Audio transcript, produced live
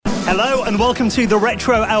Hello and welcome to the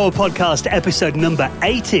Retro Hour podcast, episode number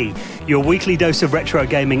 80. Your weekly dose of retro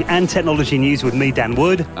gaming and technology news with me, Dan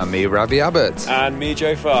Wood. And me, Ravi Abbott. And me,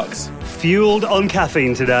 Joe Fox. Fueled on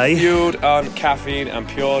caffeine today. Fueled on caffeine and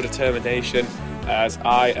pure determination, as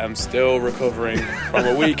I am still recovering from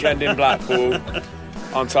a weekend in Blackpool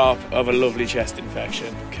on top of a lovely chest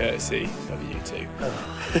infection, courtesy of you two.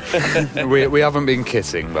 we haven't been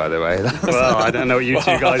kissing, by the way. Well, I don't know what you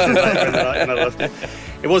two guys did later in the night.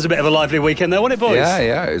 It was a bit of a lively weekend though, wasn't it, boys?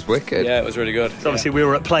 Yeah, it was wicked. Yeah, it was really good. So obviously we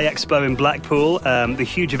were at Play Expo in Blackpool, the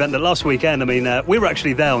huge event that last weekend, we were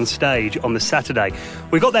actually there on stage on the Saturday.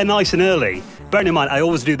 We got there nice and early. Bearing in mind, I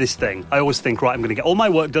always do this thing. I always think, right, I'm going to get all my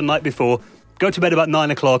work done the night before, go to bed about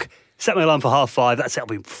 9 o'clock, set my alarm for 5:30, that's it, I'll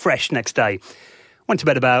be fresh next day. Went to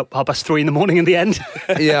bed about 3:30 in the morning in the end.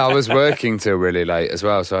 Yeah, I was working till really late as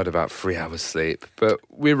well, so I had about 3 hours sleep. But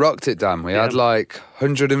we rocked it, Dan. We had like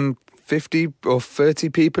 150 or 30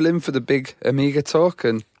 people in for the big Amiga talk,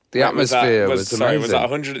 and the atmosphere was amazing. Sorry, was that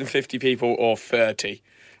 150 people or 30?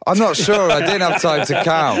 I'm not sure. I didn't have time to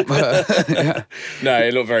count. But, yeah. No,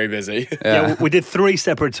 it looked very busy. Yeah, we did 3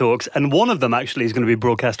 separate talks, and one of them actually is going to be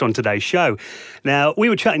broadcast on today's show. Now, we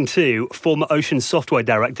were chatting to former Ocean Software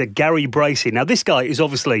director Gary Bracey. Now, this guy is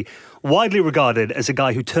obviously widely regarded as a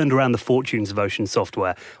guy who turned around the fortunes of Ocean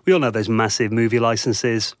Software. We all know those massive movie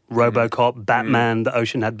licenses, RoboCop, Batman that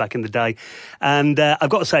Ocean had back in the day. And I've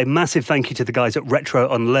got to say, massive thank you to the guys at Retro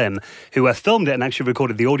on Limb who filmed it and actually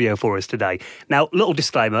recorded the audio for us today. Now, little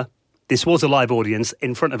disclaimer, this was a live audience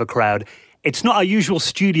in front of a crowd. It's not our usual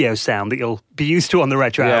studio sound that you'll be used to on the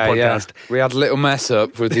Retro Hour podcast. Yeah. We had a little mess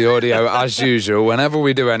up with the audio as usual. Whenever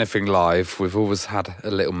we do anything live, we've always had a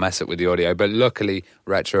little mess up with the audio. But luckily,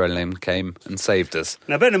 Retro and Lim came and saved us.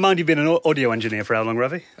 Now, bear in mind, you've been an audio engineer for how long,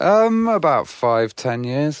 Ravi? About 5-10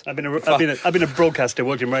 years. I've been a broadcaster,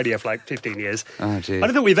 worked in radio for like 15 years. Oh, geez. I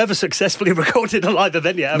don't think we've ever successfully recorded a live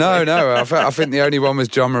event yet. No. I think the only one was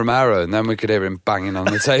John Romero, and then we could hear him banging on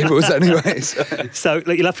the tables anyway. So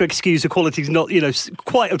you'll have to excuse the quality's not,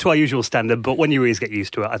 quite up to our usual standard, but when your ears get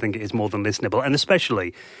used to it, I think it is more than listenable, and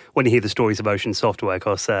especially when you hear the stories of Ocean Software,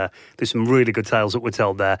 because there's some really good tales that were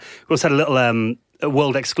told there. We also had a little a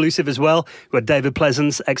world exclusive as well. We had David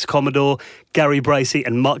Pleasance, ex-Commodore, Gary Bracey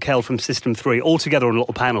and Mark Hell from System 3 all together on a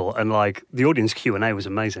little panel, and the audience Q&A was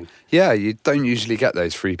amazing. Yeah, you don't usually get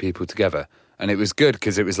those 3 people together, and it was good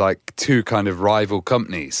because it was like 2 kind of rival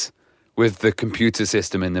companies with the computer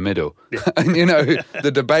system in the middle. Yeah. And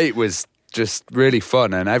the debate was just really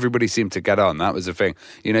fun, and everybody seemed to get on. That was the thing.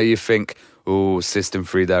 You think, oh, System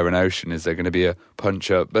 3 there in Ocean, is there going to be a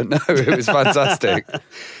punch-up? But no, it was fantastic.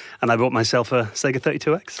 And I bought myself a Sega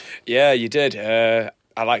 32X. Yeah, you did.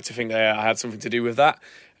 I like to think that I had something to do with that.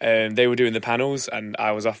 They were doing the panels, and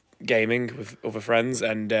I was off gaming with other friends,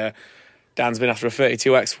 and Dan's been after a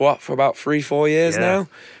 32X, for about 3-4 years now?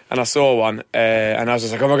 And I saw one, and I was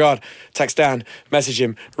just like, oh my God, text Dan, message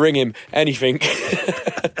him, ring him, anything.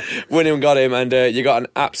 Went him and got him, and you got an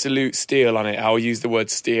absolute steal on it. I'll use the word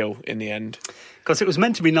steal in the end. Because it was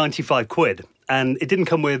meant to be 95 quid, and it didn't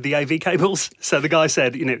come with the AV cables. So the guy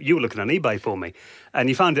said, you were looking on eBay for me, and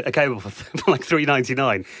you found a cable for like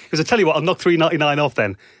 $3.99. He goes, I tell you what, I'll knock $3.99 off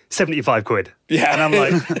then. 75 quid. Yeah. And I'm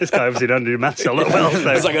like, this guy obviously doesn't do maths a lot well. So.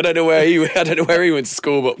 I was like, I don't know where he went to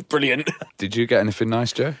school, but brilliant. Did you get anything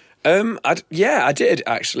nice, Joe? I did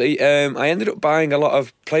actually. I ended up buying a lot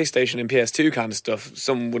of PlayStation and PS2 kind of stuff.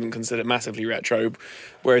 Some wouldn't consider it massively retro,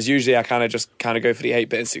 whereas usually I kind of go for the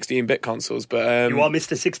 8-bit and 16-bit consoles. But you are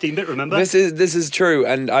Mr. 16-bit, remember? This is true,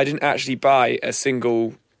 and I didn't actually buy a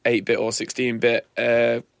single 8-bit or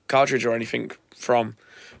 16-bit cartridge or anything from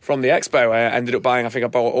the expo. I ended up buying, I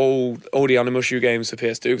bought all the Onimushu games for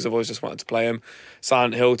PS2 because I've always just wanted to play them.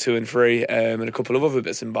 Silent Hill 2 and 3, and a couple of other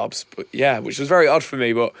bits and bobs. But yeah, which was very odd for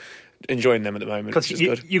me, but enjoying them at the moment, which is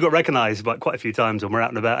good. You got recognised quite a few times when we're out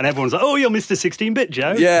and about, and everyone's like, oh, you're Mr. 16-bit,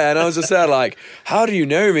 Joe. Yeah, and I was just there like, how do you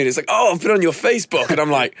know me? And it's like, oh, I've been on your Facebook. And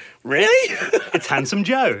I'm like, really? It's Handsome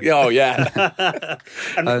Joe. Oh, yeah.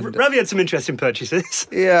 and Ravi had some interesting purchases.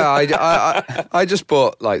 Yeah, I just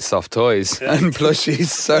bought like soft toys and plushies.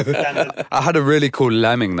 So I had a really cool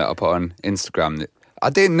lemming that I put on Instagram. I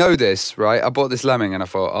didn't know this, right? I bought this lemming and I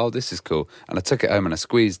thought, oh, this is cool. And I took it home and I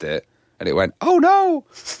squeezed it. And it went, oh no!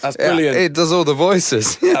 That's brilliant. It does all the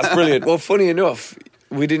voices. That's brilliant. Well, funny enough,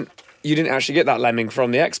 you didn't actually get that lemming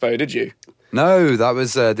from the expo, did you? No, that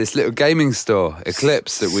was this little gaming store,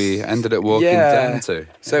 Eclipse, that we ended up walking down to.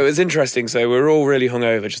 So it was interesting. So we were all really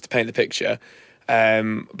hungover, just to paint the picture.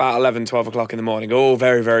 about 11, 12 o'clock in the morning, all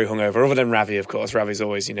very, very hungover, other than Ravi, of course. Ravi's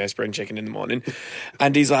always, spring chicken in the morning.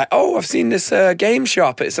 And he's like, oh, I've seen this game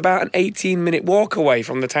shop. It's about an 18-minute walk away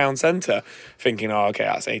from the town centre. Thinking, oh, okay,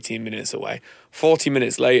 that's 18 minutes away. 40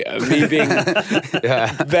 minutes later, me being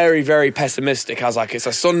very, very pessimistic, I was like, it's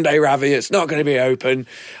a Sunday, Ravi, it's not going to be open.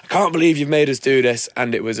 I can't believe you've made us do this.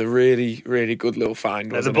 And it was a really, really good little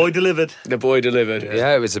find, wasn't it? The boy delivered. The boy delivered.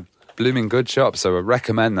 Yeah, it was a blooming good shop, so I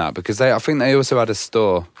recommend that, because I think they also had a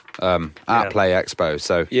store at Play Expo,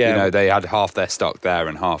 so they had half their stock there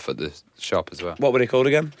and half at the shop as well. What were they called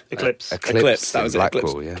again? Eclipse. That was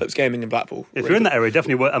Blackpool, Eclipse. Eclipse Gaming in Blackpool. If you're in that area,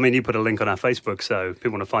 definitely you put a link on our Facebook, so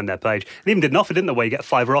people want to find their page. It even did an offer, didn't they, where you get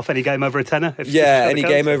 $5 off any game over a tenner? Any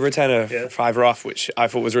game over a tenner, $5 off, which I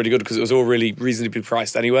thought was really good because it was all really reasonably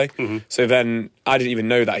priced anyway. Mm-hmm. So then I didn't even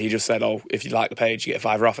know that. He just said, oh, if you like the page, you get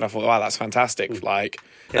 $5 off. And I thought, wow, that's fantastic.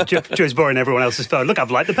 Joe's borrowing everyone else's phone. Look, I've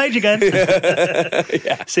liked the page again.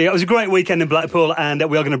 See, it was a great weekend in Blackpool, and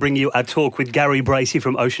we are going to bring you a talk with Gary Bracey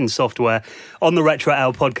from Ocean Software on the Retro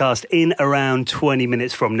Hour podcast in around 20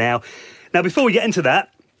 minutes from now. Now, before we get into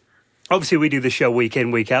that, obviously we do the show week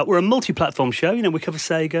in, week out. We're a multi-platform show. We cover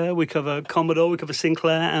Sega, we cover Commodore, we cover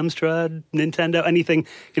Sinclair, Amstrad, Nintendo, anything,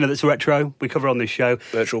 that's retro, we cover on this show.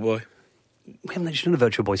 Virtual Boy. We haven't actually done a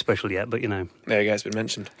Virtual Boy special yet, but There you go, it's been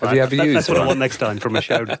mentioned. Have you ever used That's what I want next time from a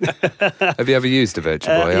show. Have you ever used a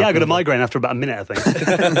Virtual Boy? Yeah, I got a migraine after about a minute, I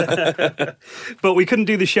think. But we couldn't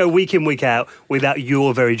do the show week in, week out without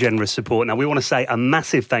your very generous support. Now, we want to say a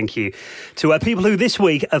massive thank you to our people who this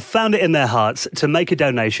week have found it in their hearts to make a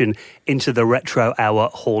donation into the Retro Hour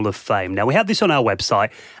Hall of Fame. Now, we have this on our website,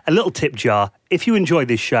 a little tip jar. If you enjoy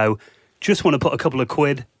this show, just want to put a couple of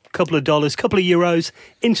quid, couple of dollars, couple of euros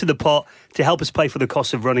into the pot to help us pay for the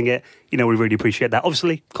cost of running it. We really appreciate that.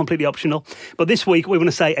 Obviously, completely optional. But this week, we want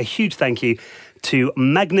to say a huge thank you to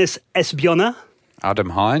Magnus Esbjörna, Adam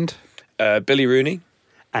Hind, Billy Rooney,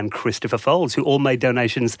 and Christopher Foles, who all made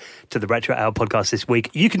donations to the Retro Hour podcast this week.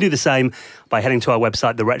 You can do the same by heading to our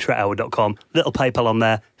website, theretrohour.com, little PayPal on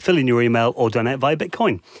there, fill in your email or donate via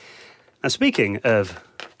Bitcoin. Now, speaking of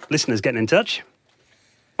listeners getting in touch,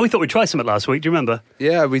 we thought we'd try something last week, do you remember?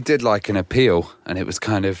 Yeah, we did an appeal, and it was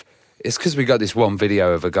it's because we got this one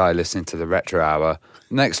video of a guy listening to the Retro Hour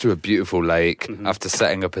next to a beautiful lake after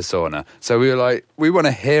setting up a sauna. So we were like, we want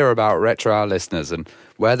to hear about Retro Hour listeners and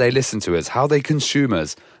where they listen to us, how they consume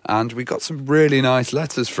us, and we got some really nice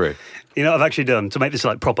letters through. You know what I've actually done to make this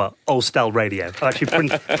proper old-style radio? I've actually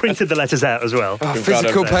printed the letters out as well. Oh,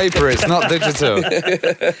 physical paper, it's not digital.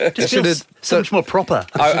 Just feels so much more proper.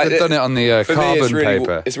 I should have done it on the carbon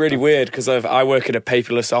paper. It's really weird because I work in a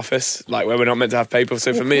paperless office, where we're not meant to have paper.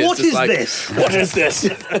 So for me, it's just what is this?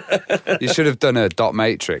 You should have done a dot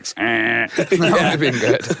matrix. That would have been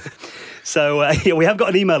good. So we have got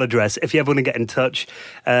an email address if you ever want to get in touch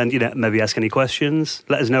and, maybe ask any questions.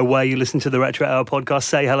 Let us know where you listen to the Retro Hour podcast,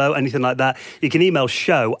 say hello, anything like that. You can email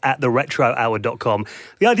show@theretrohour.com.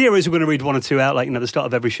 The idea is we're going to read one or two out, the start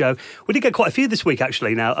of every show. We did get quite a few this week,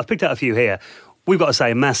 actually. Now, I've picked out a few here. We've got to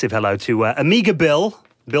say a massive hello to Amiga Bill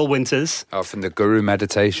Winters. Oh, from the Guru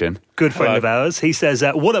Meditation. Good friend of ours. He says,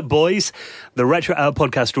 what up, boys? The Retro Hour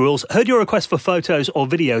podcast rules. Heard your request for photos or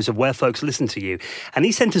videos of where folks listen to you. And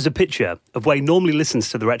he sent us a picture of where he normally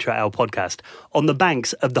listens to the Retro Hour podcast on the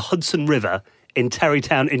banks of the Hudson River in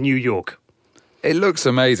Tarrytown in New York. It looks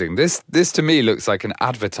amazing. This to me looks like an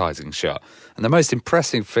advertising shot. And the most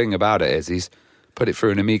impressive thing about it is he's put it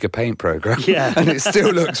through an Amiga Paint program. Yeah. And it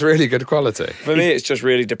still looks really good quality. For me, it's just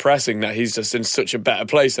really depressing that he's just in such a better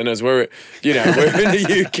place than us. We're in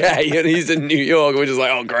the UK and he's in New York. We're just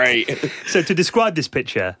like, oh, great. So to describe this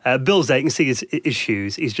picture, Bill's there. You can see his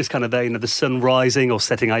shoes. He's just kind of there, the sun rising or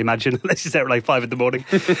setting, I imagine. Let's just say at 5 a.m,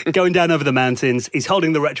 going down over the mountains. He's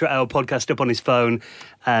holding the Retro Hour podcast up on his phone.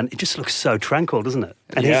 And it just looks so tranquil, doesn't it?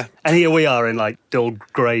 And and here we are in dull,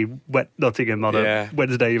 grey, wet Nottingham on a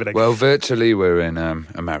Wednesday evening. Well, virtually we're in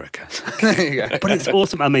America. There you go. But it's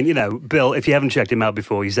awesome. I mean, Bill, if you haven't checked him out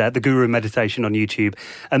before, he's the Guru Meditation on YouTube,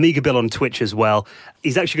 Amiga Bill on Twitch as well.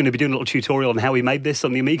 He's actually going to be doing a little tutorial on how he made this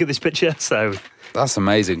on the Amiga, this picture. So that's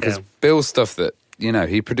amazing because Bill's stuff that,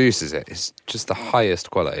 he produces it is just the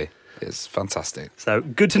highest quality. It's fantastic. So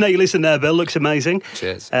good to know you listen there, Bill. Looks amazing.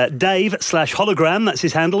 Cheers. Dave/hologram, that's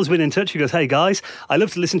his handle, has been in touch. He goes, hey guys, I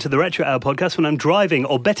love to listen to the Retro Hour podcast when I'm driving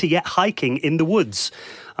or better yet hiking in the woods.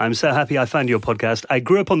 I'm so happy I found your podcast. I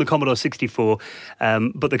grew up on the Commodore 64,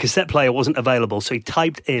 but the cassette player wasn't available, so he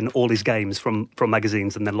typed in all his games from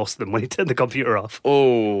magazines and then lost them when he turned the computer off.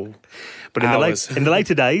 Oh, but in the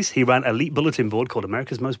later days, he ran a elite bulletin board called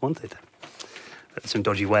America's Most Wanted. Some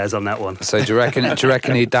dodgy wares on that one. So do you reckon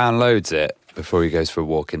he downloads it before he goes for a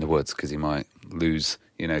walk in the woods because he might lose,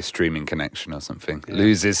 streaming connection or something.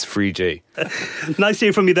 Loses 3G. Nice to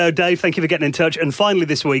hear from you, though, Dave. Thank you for getting in touch. And finally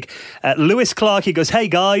this week, Lewis Clark, he goes, hey,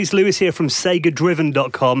 guys, Lewis here from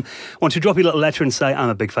SegaDriven.com. Want to drop you a little letter and say I'm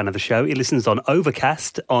a big fan of the show. He listens on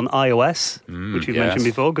Overcast on iOS, which you've mentioned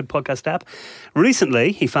before, good podcast app.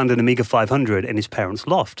 Recently, he found an Amiga 500 in his parents'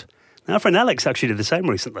 loft. Now, our friend Alex actually did the same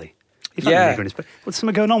recently. He found an Amiga in his what's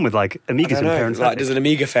something going on with, Amigas in parents' like, attic? there's an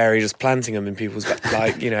Amiga fairy just planting them in people's,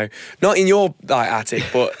 not in your attic,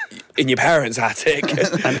 but in your parents' attic.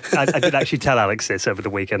 And I did actually tell Alex this over the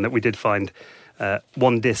weekend, that we did find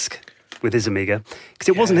one disc with his Amiga. Because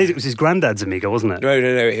it wasn't his, it was his granddad's Amiga, wasn't it? No,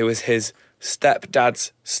 it was his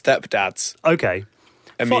stepdad's stepdad's. Okay.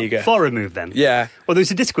 Amiga. Far removed then. Yeah. Well, there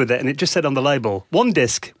was a disc with it, and it just said on the label, one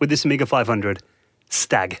disc with this Amiga 500,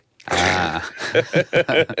 Stag. Yeah.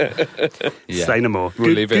 Say no more.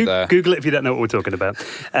 We'll leave it there. Google it if you don't know what we're talking about.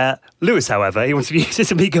 Lewis, however, he wants to use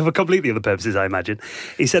this Amiga for completely other purposes, I imagine.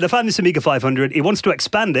 He said, I found this Amiga 500. He wants to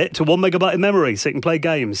expand it to 1 megabyte of memory so he can play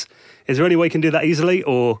games. Is there any way he can do that easily,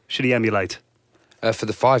 or should he emulate? For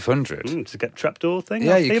the 500? To get trapdoor thing?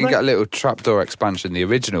 Yeah, you can get a little trapdoor expansion, the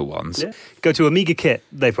original ones. Yeah. Go to Amiga Kit,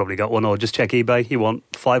 they've probably got one, or just check eBay. You want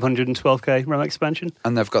 512k RAM expansion?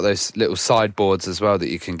 And they've got those little sideboards as well that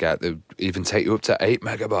you can get that even take you up to 8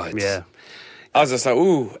 megabytes. Yeah. I was just like, 8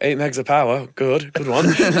 megs of power. Good one.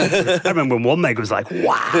 I remember when 1 meg was like,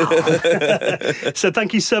 wow. So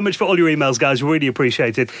thank you so much for all your emails, guys. Really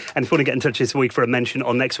appreciate it. And if you want to get in touch this week for a mention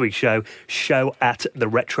on next week's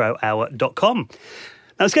show@theretrohour.com. Now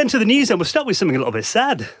let's get into the news, and we'll start with something a little bit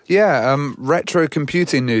sad. Yeah,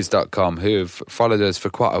 retrocomputingnews.com, who have followed us for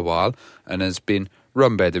quite a while and has been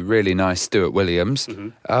run by the really nice Stuart Williams.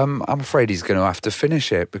 I'm afraid he's going to have to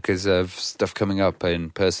finish it because of stuff coming up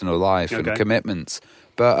in personal life and commitments.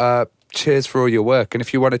 But cheers for all your work. And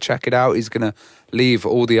if you want to check it out, he's going to leave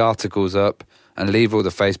all the articles up and leave all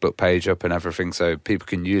the Facebook page up and everything so people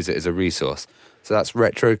can use it as a resource. So that's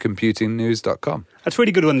retrocomputingnews.com. That's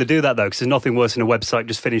really good when they do that, though, because there's nothing worse than a website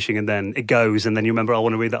just finishing and then it goes and then you remember, I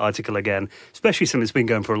want to read that article again, especially something that's been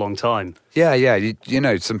going for a long time. Yeah. You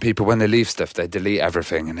know, some people, when they leave stuff, they delete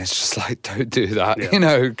everything and it's just like, don't do that,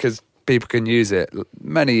 because people can use it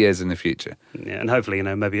many years in the future. Yeah, and hopefully,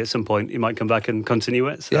 maybe at some point you might come back and continue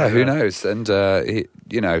it. So, yeah, who knows? And,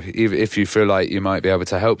 if you feel like you might be able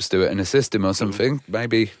to help Stuart and assist him or something,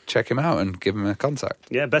 maybe check him out and give him a contact.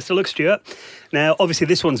 Yeah, best of luck, Stuart. Now, obviously,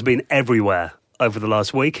 this one's been everywhere over the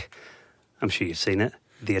last week. I'm sure you've seen it.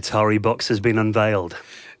 The Atari box has been unveiled.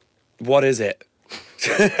 What is it?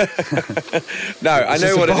 No, I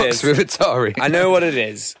know what it is. With Atari. I know what it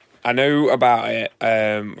is. I know about it.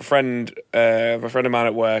 A friend of mine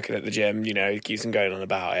at work and at the gym, he keeps on going on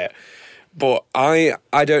about it. But I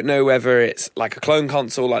don't know whether it's like a clone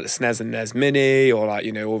console like the SNES and NES Mini or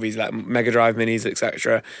all these like Mega Drive Minis,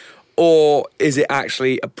 etc. Or is it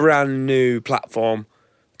actually a brand new platform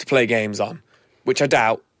to play games on? Which I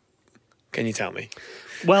doubt. Can you tell me?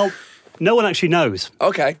 Well, no one actually knows.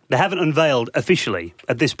 Okay. They haven't unveiled officially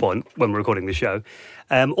at this point when we're recording the show.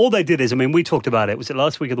 All they did is, we talked about it. Was it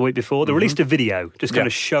last week or the week before? They released a video just kind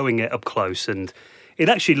of showing it up close. And it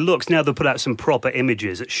actually looks, now they've put out some proper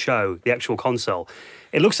images that show the actual console.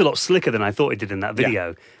 It looks a lot slicker than I thought it did in that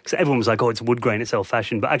video. Because everyone was like, it's wood grain, it's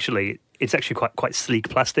old-fashioned. But actually, it's actually quite sleek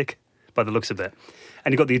plastic by the looks of it.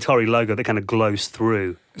 And you've got the Atari logo that kind of glows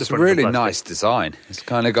through. It's a really nice design. It's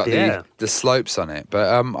kind of got the slopes on it.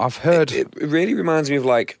 But I've heard... It really reminds me of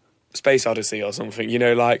like Space Odyssey or something,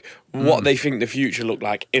 what they think the future looked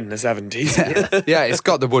like in the 70s. Yeah, it's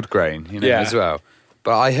got the wood grain, as well.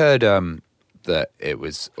 But I heard that it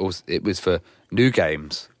was for new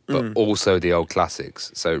games, but also the old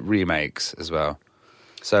classics, so remakes as well.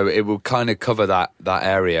 So it will kind of cover that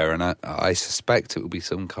area, and I suspect it will be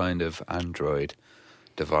some kind of Android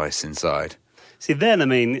device inside. See, then,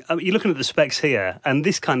 you're looking at the specs here, and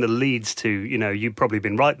this kind of leads to, you've probably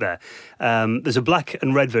been right there. There's a black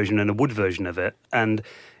and red version and a wood version of it, and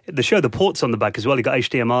they show the ports on the back as well. You've got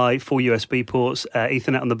HDMI, 4 USB ports,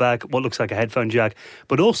 Ethernet on the back, what looks like a headphone jack,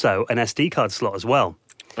 but also an SD card slot as well.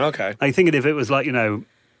 Okay. I think if it was like,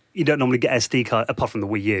 you don't normally get SD card, apart from the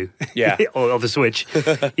Wii U or the Switch.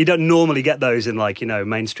 You don't normally get those in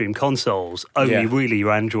mainstream consoles, only really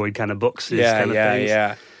your Android kind of boxes kind of things.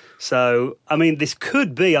 Yeah. So, this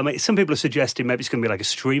could be, some people are suggesting maybe it's going to be like a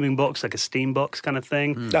streaming box, like a Steam box kind of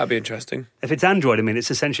thing. That'd be interesting. If it's Android,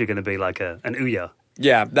 it's essentially going to be like an Ouya.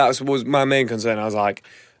 Yeah, that was my main concern. I was like,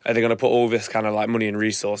 are they going to put all this kind of like money and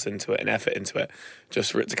resource into it and effort into it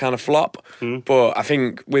just for it to kind of flop? But I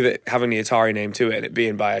think with it having the Atari name to it and it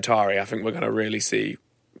being by Atari, I think we're going to really see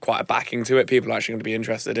quite a backing to it. People are actually going to be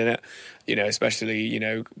interested in it, especially,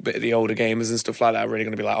 the older gamers and stuff like that are really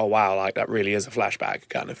going to be like, oh, wow, like that really is a flashback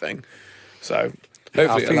kind of thing. So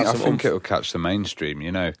hopefully I think it'll catch the mainstream,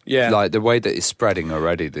 Yeah. Like the way that it's spreading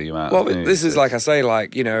already, the amount Well, of news. this is like I say,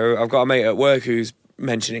 like, I've got a mate at work who's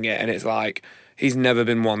mentioning it, and it's like he's never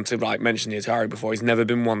been one to like mention the Atari before. He's never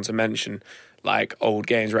been one to mention like old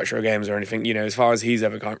games, retro games or anything. As far as he's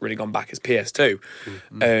ever really gone back is PS2.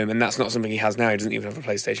 Mm-hmm. And that's not something he has now. He doesn't even have a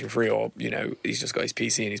PlayStation 3 or, he's just got his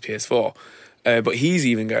PC and his PS4. But he's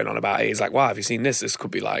even going on about it. He's like, wow, have you seen this? This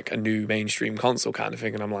could be like a new mainstream console kind of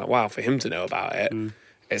thing. And I'm like, wow, for him to know about it,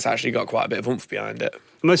 it's actually got quite a bit of oomph behind it.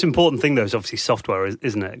 The most important thing, though, is obviously software,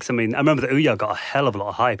 isn't it? Because, I remember that Ouya got a hell of a lot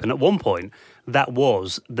of hype. And at one point, that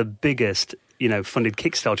was the biggest, funded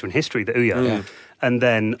Kickstarter in history, the Ouya. Yeah. And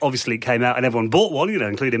then, obviously, it came out and everyone bought one,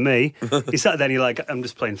 including me. You sat there and you're like, I'm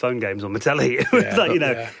just playing phone games on my telly.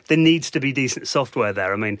 There needs to be decent software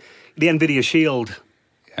there. The NVIDIA Shield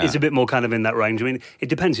is a bit more kind of in that range. It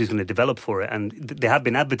depends who's going to develop for it. And they have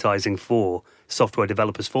been advertising for software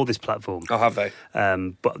developers for this platform. Oh, have they?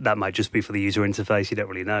 But that might just be for the user interface. You don't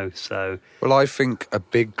really know. So, well, I think a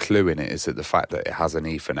big clue in it is that the fact that it has an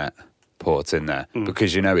Ethernet port in there,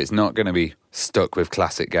 because it's not going to be stuck with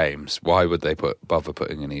classic games. Why would they bother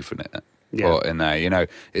putting an Ethernet port in there?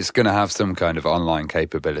 It's going to have some kind of online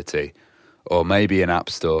capability, or maybe an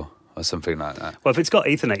app store or something like that. Well, if it's got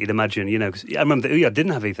Ethernet, you'd imagine, because I remember the Ouya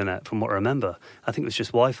didn't have Ethernet, from what I remember. I think it was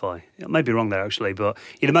just Wi-Fi. I may be wrong there, actually, but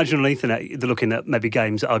you'd imagine on Ethernet, they're looking at maybe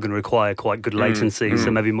games that are going to require quite good latency,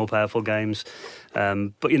 so maybe more powerful games.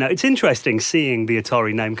 But, it's interesting seeing the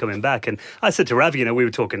Atari name coming back. And I said to Rav, we were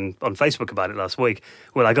talking on Facebook about it last week.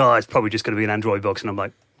 We're like, oh, it's probably just going to be an Android box. And I'm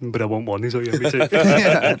like, but I want one. He's like, yeah, me too.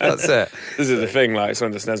 Yeah, that's it. This is the thing, like, so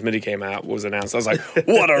when the SNES Mini came out, was announced, I was like,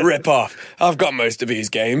 what a rip-off. I've got most of these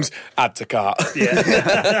games. Add to cart.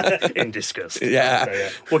 Yeah. In disgust. Yeah. So,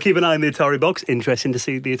 We'll keep an eye on the Atari box. Interesting to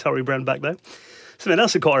see the Atari brand back there. Something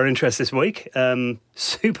else that caught our interest this week,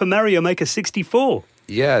 Super Mario Maker 64.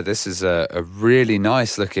 Yeah, this is a really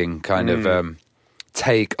nice-looking kind of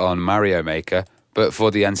take on Mario Maker, but for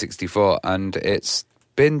the N64, and it's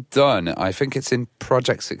been done. I think it's in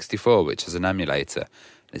Project 64, which is an emulator.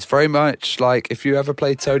 It's very much like if you ever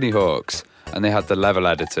played Tony Hawk's and they had the level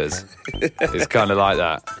editors. It's kind of like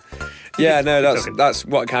that. Yeah, no, that's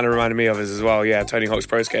what kind of reminded me of as well. Yeah, Tony Hawk's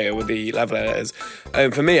Pro Skater with the level editors.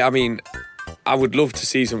 For me, I would love to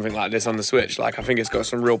see something like this on the Switch. Like, I think it's got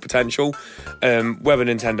some real potential. Whether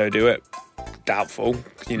Nintendo do it, doubtful.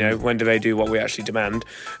 When do they do what we actually demand?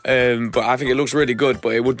 But I think it looks really good.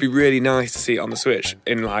 But it would be really nice to see it on the Switch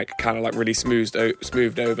in like kind of like really smoothed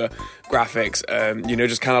over graphics.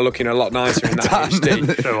 Just kind of looking a lot nicer in that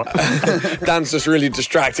HD. Dan's just really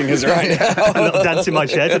distracting us right now. I'm not dancing my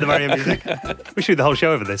chair to the Mario music. We should do the whole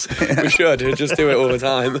show over this. We should just do it all the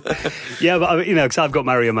time. Yeah, but because I've got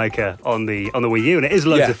Mario Maker on the Wii U, and it is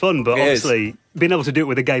loads of fun. But obviously, being able to do it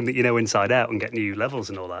with a game that you know inside out and get new levels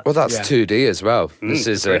and all that. Well, that's 2D as well. This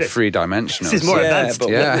is three-dimensional. This is more advanced.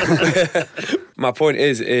 My point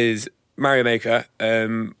is Mario Maker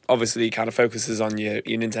obviously kind of focuses on your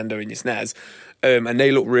Nintendo and your SNES. And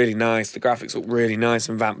they look really nice. The graphics look really nice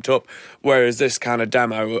and vamped up. Whereas this kind of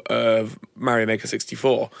demo of Mario Maker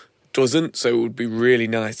 64 doesn't. So it would be really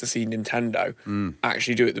nice to see Nintendo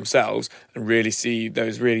actually do it themselves and really see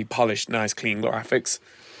those really polished, nice, clean graphics.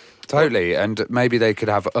 Totally, and maybe they could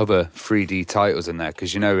have other 3D titles in there,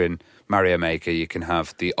 because in Mario Maker you can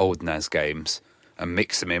have the old NES games and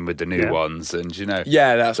mix them in with the new ones, and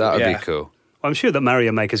that would be cool. I'm sure that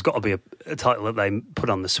Mario Maker's got to be a title that they put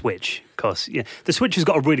on the Switch, because the Switch has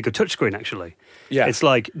got a really good touchscreen, actually. Yeah. It's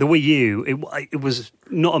like the Wii U, it was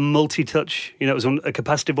not a multi-touch, it was a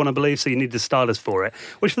capacitive one, I believe, so you need the stylus for it,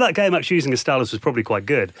 which for that game, actually using a stylus was probably quite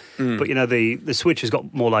good. But, the Switch has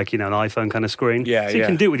got more like, an iPhone kind of screen. So you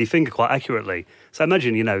can do it with your finger quite accurately. So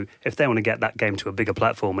imagine, if they want to get that game to a bigger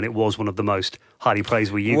platform, and it was one of the most highly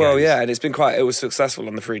praised Wii U games. Well, yeah, and it was successful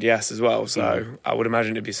on the 3DS as well, so I would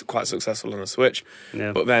imagine it'd be quite successful on the Switch.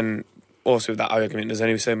 Yeah. But then, also with that argument, there's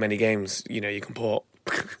only so many games, you can port.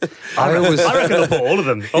 I reckon they'll put all of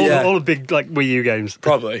them. All the big Wii U games.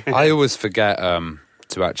 Probably. I always forget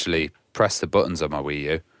to actually press the buttons on my Wii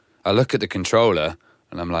U. I look at the controller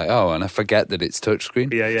and I'm like, and I forget that it's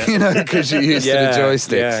touchscreen. Yeah. Because you're used to the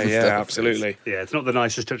joysticks. Yeah, absolutely. Yeah, it's not the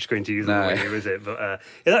nicest touchscreen to use on the Wii U, is it? But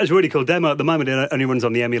that was really cool. Demo at the moment it only runs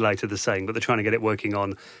on the emulator, they're saying, but they're trying to get it working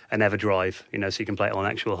on an EverDrive, so you can play it on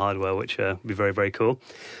actual hardware, which would be very, very cool.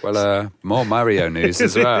 Well, more Mario news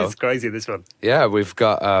as well. It's crazy, this one. Yeah, we've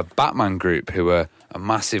got a Batman group who are a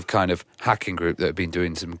massive kind of hacking group that have been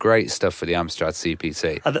doing some great stuff for the Amstrad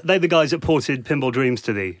CPC. Are they the guys that ported Pinball Dreams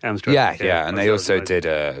to the Amstrad? Yeah, and they also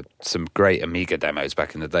did some great Amiga demos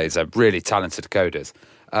back in the days. They're really talented coders.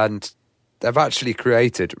 And they've actually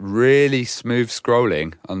created really smooth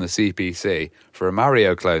scrolling on the CPC for a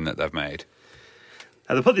Mario clone that they've made.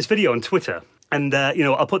 Now, they put this video on Twitter, and,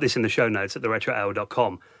 I'll put this in the show notes at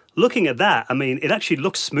theretrohour.com. Looking at that, I mean, it actually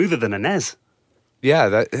looks smoother than a NES. Yeah,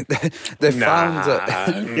 they found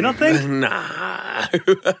that. You not think? Nah.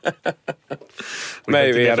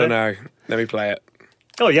 Maybe, I don't know. Let me play it.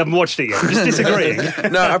 Oh, you haven't watched it yet? Just disagreeing.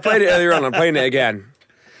 No, I played it earlier on. I'm playing it again.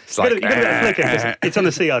 It's like, you gotta flick it. It's on a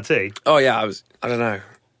CRT. Oh, yeah, I don't know.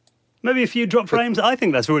 Maybe a few drop frames. I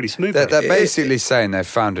think that's really smooth. They're basically saying they've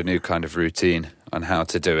found a new kind of routine on how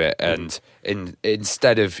to do it, and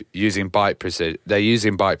instead of using byte precision, they're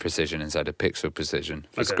using byte precision instead of pixel precision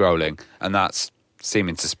for scrolling, and that's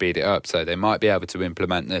seeming to speed it up. So they might be able to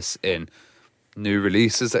implement this in new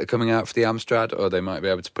releases that are coming out for the Amstrad, or they might be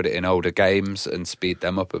able to put it in older games and speed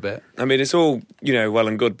them up a bit. I mean, it's all, well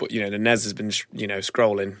and good, but, the NES has been,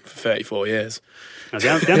 scrolling for 34 years. Now, the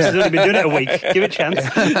Amstrad's only been doing it a week. Give it a chance.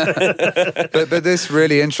 but this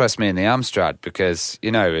really interests me in the Amstrad because,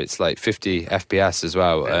 it's like 50 FPS as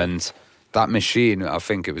well. Yeah. And that machine, I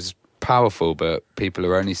think it was powerful, but people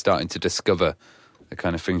are only starting to discover the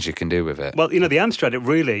kind of things you can do with it. Well, the Amstrad,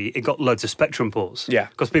 it got loads of Spectrum ports. Yeah.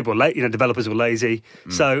 Because people were developers were lazy.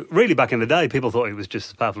 So really back in the day, people thought it was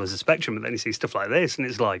just as powerful as a Spectrum, and then you see stuff like this, and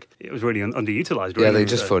it's like, it was really underutilised. Really. Yeah, they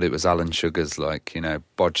just thought it was Alan Sugar's,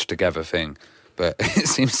 bodged together thing. But it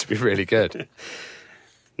seems to be really good.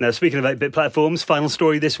 Now, speaking of 8-bit platforms, final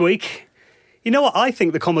story this week. You know what? I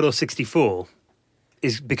think the Commodore 64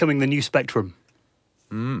 is becoming the new Spectrum.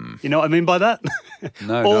 You know what I mean by that?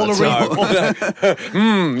 No,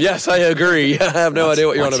 Yes, I agree. I have no idea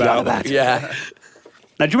what you're on about. Yeah.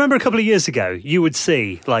 Now, do you remember a couple of years ago, you would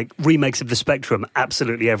see, remakes of the Spectrum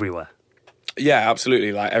absolutely everywhere? Yeah,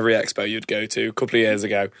 absolutely. Like, every expo you'd go to a couple of years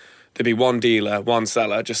ago, there'd be one dealer, one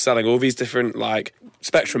seller, just selling all these different,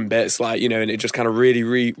 Spectrum bits, and it just kind of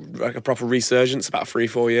really, like a proper resurgence about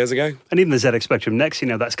 3-4 years ago. And even the ZX Spectrum Next,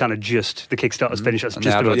 that's kind of just, the Kickstarter's finished. That's and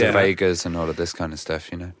just about the Vegas and all of this kind of stuff,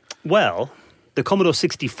 Well, the Commodore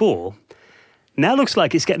 64 now looks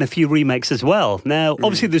like it's getting a few remakes as well. Now,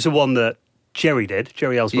 obviously, there's the one that Jerry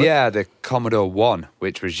Ellsworth. Yeah, the Commodore 1,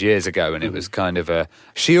 which was years ago, and it was kind of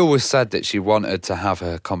she always said that she wanted to have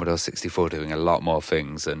her Commodore 64 doing a lot more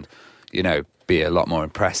things and, be a lot more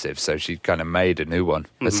impressive, so she kind of made a new one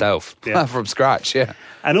herself from scratch,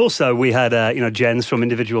 And also we had, Jens from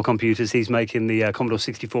Individual Computers, he's making the Commodore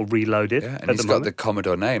 64 Reloaded. Yeah, and he's got the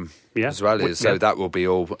Commodore name as well, so that will be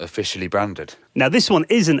all officially branded. Now, this one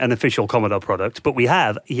isn't an official Commodore product, but we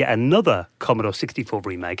have yet another Commodore 64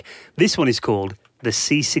 remake. This one is called the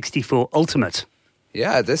C64 Ultimate.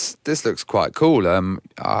 Yeah, this looks quite cool.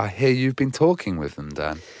 I hear you've been talking with them,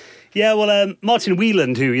 Dan. Yeah, well, Martin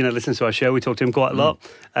Wieland, who, listens to our show, we talk to him quite a lot.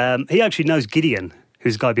 He actually knows Gideon,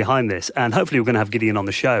 who's the guy behind this, and hopefully we're going to have Gideon on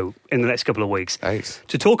the show in the next couple of weeks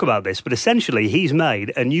to talk about this. But essentially, he's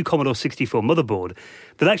made a new Commodore 64 motherboard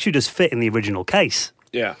that actually does fit in the original case.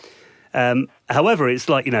 Yeah. However, it's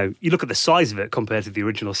like, you look at the size of it compared to the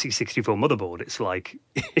original C64 motherboard, it's like,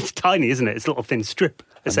 it's tiny, isn't it? It's a little thin strip,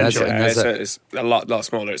 essentially. It's a lot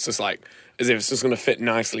smaller. It's just like, as if it's just going to fit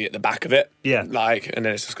nicely at the back of it. Yeah. And then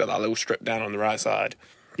it's just got that little strip down on the right side.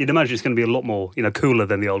 You'd imagine it's going to be a lot more, cooler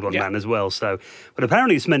than the old one, man, as well. So, but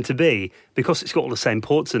apparently it's meant to be, because it's got all the same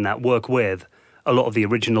ports and that, work with a lot of the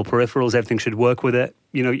original peripherals. Everything should work with it.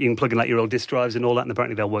 You can plug in your old disk drives and all that, and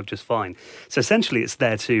apparently they'll work just fine. So essentially, it's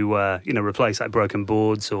there to replace broken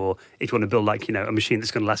boards, or if you want to build a machine that's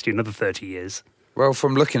going to last you another 30 years. Well,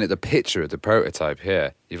 from looking at the picture of the prototype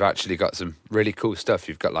here, you've actually got some really cool stuff.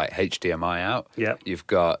 You've got HDMI out. Yeah. You've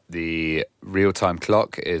got the real-time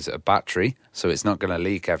clock is a battery, so it's not going to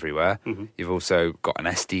leak everywhere. Mm-hmm. You've also got an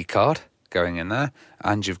SD card going in there,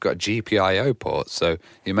 and you've got GPIO ports, so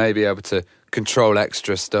you may be able to control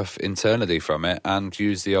extra stuff internally from it and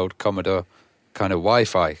use the old Commodore kind of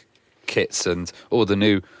Wi-Fi kits and all the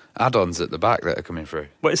new add-ons at the back that are coming through.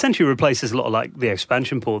 Well, it essentially replaces a lot of the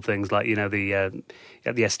expansion port things, the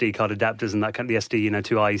SD card adapters and that kind of the SD,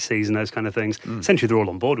 to IECs and those kind of things. Essentially, they're all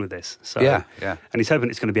on board with this. So, yeah. And he's hoping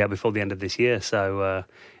it's going to be out before the end of this year. So,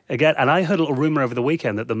 again, and I heard a little rumour over the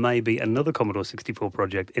weekend that there may be another Commodore 64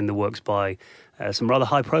 project in the works by some rather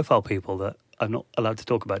high-profile people that I'm not allowed to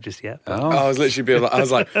talk about just yet. Oh. I was literally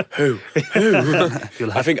who?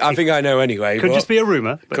 I think I know anyway. Could just be a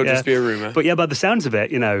rumour. Just be a rumour. But yeah, by the sounds of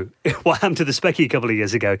it, what happened to the Specky a couple of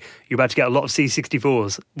years ago, you're about to get a lot of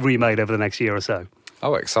C64s remade over the next year or so.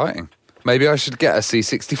 Oh, exciting. Maybe I should get a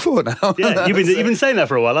C64 now. Yeah, you've been saying that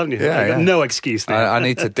for a while, haven't you? Yeah, You've got yeah. no excuse now. I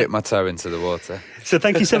need to dip my toe into the water. So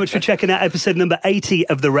thank you so much for checking out episode number 80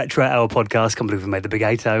 of the Retro Hour podcast. Can't believe we made the big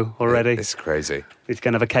 80 already. It's crazy. It's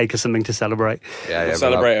going to have a cake or something to celebrate. Yeah, We'll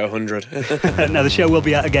celebrate 100. Now, the show will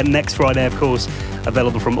be out again next Friday, of course,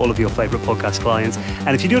 available from all of your favourite podcast clients.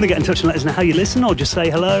 And if you do want to get in touch and let us know how you listen, or just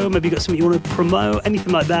say hello, maybe you've got something you want to promote,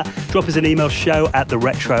 anything like that, drop us an email,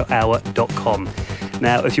 show@theretrohour.com.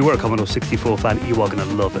 Now, if you were a Commodore 64 fan, you are going to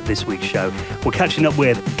love this week's show. We're catching up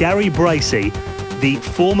with Gary Bracey, the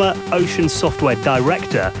former Ocean Software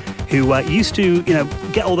director, who used to,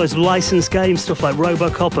 get all those licensed games, stuff like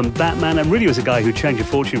RoboCop and Batman, and really was a guy who changed a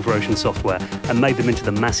fortune for Ocean Software and made them into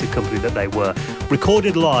the massive company that they were.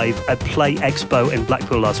 Recorded live at Play Expo in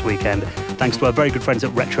Blackpool last weekend, thanks to our very good friends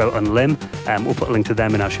at Retro Unlim. We'll put a link to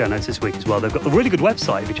them in our show notes this week as well. They've got a really good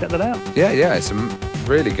website. Have you checked that out? Yeah, it's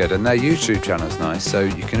really good. And their YouTube channel's nice, so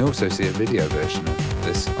you can also see a video version of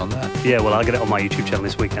this on there. Yeah, well, I'll get it on my YouTube channel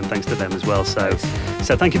this weekend, thanks to them as well. So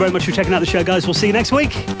thank you very much for checking out the show, guys. We'll see you next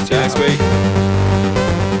week. See you next week.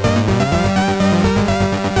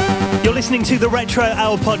 You're listening to the Retro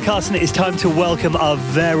Hour podcast, and it is time to welcome our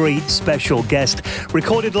very special guest,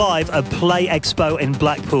 recorded live at Play Expo in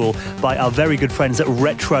Blackpool by our very good friends at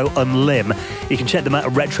Retro Unlim. You can check them out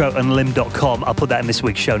at retrounlim.com. I'll put that in this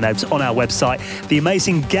week's show notes on our website. The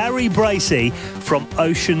amazing Gary Bracey from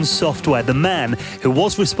Ocean Software, the man who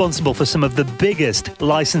was responsible for some of the biggest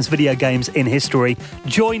licensed video games in history,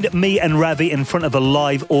 joined me and Ravi in front of a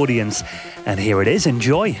live audience. And here it is.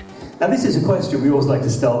 Enjoy. Now, this is a question we always like to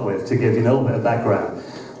start with to give you a little bit of background.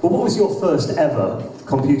 But what was your first ever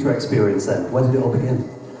computer experience then? When did it all begin?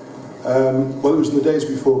 Well, it was in the days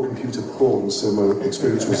before computer porn, so my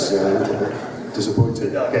experience was a little bit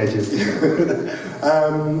disappointing. Dark ages.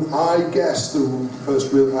 I guess the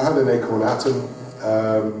first real... I had an Acorn Atom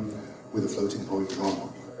with a floating point on,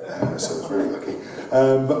 so I was very lucky.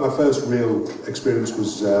 But my first real experience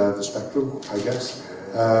was the Spectrum, I guess.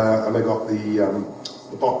 And I got the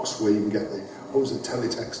box where you can get the, what was it,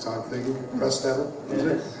 teletext type thing, Prestel, was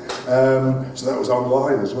it? So that was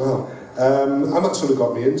online as well. And that sort of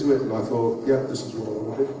got me into it, and I thought, yeah, this is what I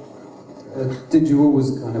want to do. Did you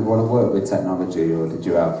always kind of want to work with technology, or did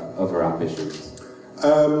you have other ambitions?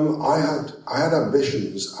 I had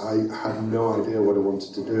ambitions. I had no idea what I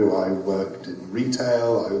wanted to do. I worked in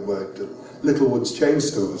retail, I worked at Littlewoods chain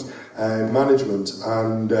stores, management,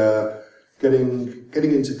 and getting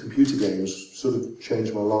into computer games sort of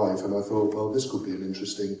changed my life, and I thought, well, this could be an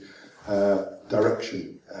interesting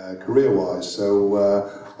direction career-wise. So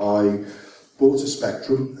I bought a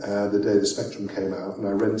Spectrum the day the Spectrum came out, and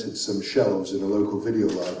I rented some shelves in a local video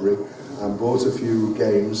library and bought a few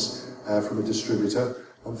games from a distributor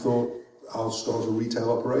and thought, I'll start a retail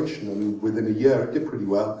operation. And within a year, it did pretty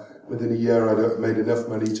well. Within a year, I made enough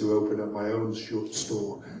money to open up my own short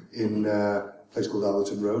store in a place called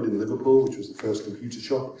Allerton Road in Liverpool, which was the first computer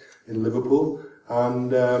shop in Liverpool. And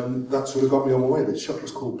that sort of got me on my way. The shop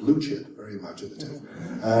was called Blue Chip, very imaginative.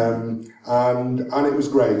 And it was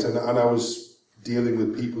great. And I was dealing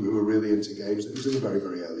with people who were really into games. It was in the very,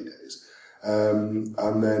 very early days.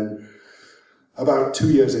 And then about 2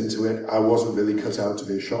 years into it, I wasn't really cut out to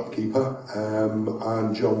be a shopkeeper.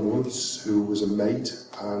 And John Woods, who was a mate,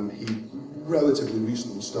 and he relatively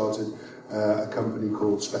recently started a company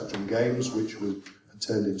called Spectrum Games, which had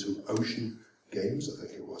turned into Ocean Games, I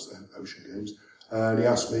think it was then, Ocean Games. And he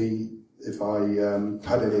asked me if I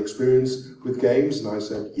had any experience with games, and I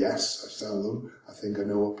said, yes, I sell them. I think I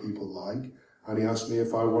know what people like. And he asked me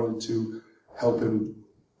if I wanted to help him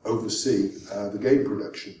oversee the game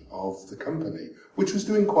production of the company, which was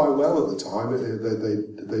doing quite well at the time.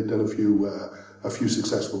 They'd done a few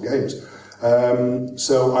successful games.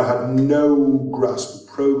 So I had no grasp of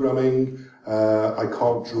programming. I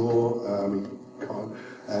can't draw. I'm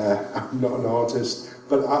not an artist,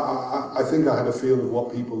 but I think I had a feel of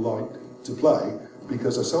what people liked to play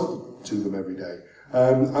because I sold it to them every day.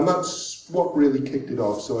 And that's what really kicked it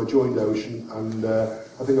off. So I joined Ocean, and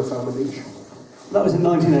I think I found a niche. That was in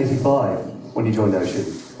 1985 when you joined Ocean.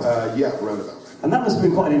 Yeah, around about. And that must have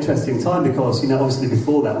been quite an interesting time because, obviously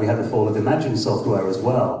before that we had the fall of Imagine Software as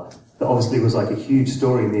well. That obviously was like a huge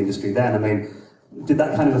story in the industry then. I mean, did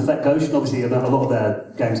that kind of affect Ocean? Obviously, a lot of their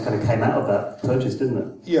games kind of came out of that purchase, didn't it?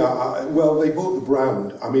 Yeah, well, they bought the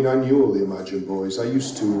brand. I mean, I knew all the Imagine boys. I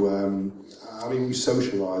used to, we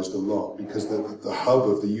socialised a lot because the hub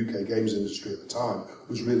of the UK games industry at the time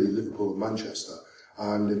was really Liverpool and Manchester.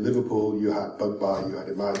 And in Liverpool, you had Bug-Bye, you had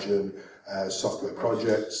Imagine, Software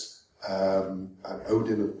Projects, and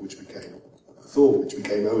Odin, which became Thor, which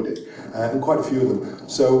became Odin, and quite a few of them.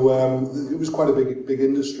 So it was quite a big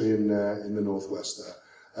industry in the Northwest there.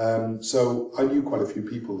 So I knew quite a few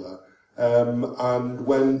people there. And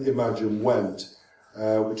when Imagine went,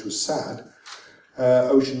 which was sad,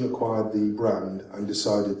 Ocean acquired the brand and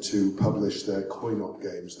decided to publish their coin-op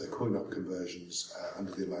games, their coin-op conversions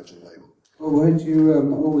under the Imagine label. Well, weren't you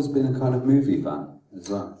always been a kind of movie fan as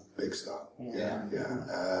well? Big star. Yeah.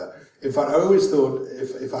 In fact, I always thought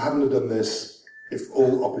if I hadn't have done this, if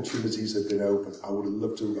all opportunities had been open, I would have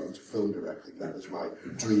loved to have gone to film directing. That was my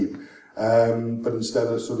dream. But instead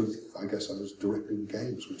I guess I was directing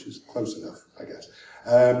games, which is close enough, I guess.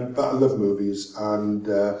 But I love movies, and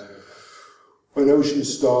when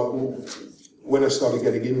I started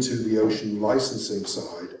getting into the Ocean licensing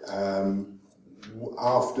side,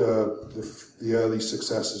 after the early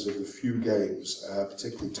successes of the few games,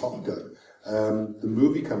 particularly Top Gun, the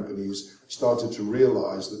movie companies started to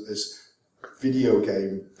realise that this video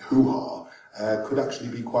game hoo-ha could actually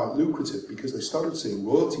be quite lucrative, because they started seeing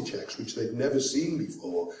royalty checks which they'd never seen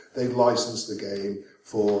before. They'd licensed the game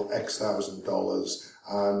for X $1,000s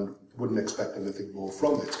and wouldn't expect anything more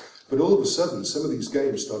from it. But all of a sudden, some of these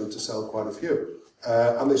games started to sell quite a few,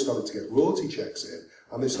 and they started to get royalty checks in,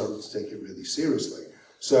 and they started to take it really seriously.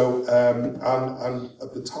 So, and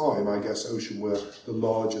at the time, I guess Ocean were the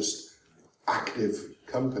largest active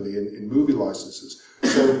company in movie licenses.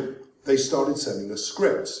 So they started sending us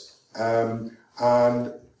scripts. And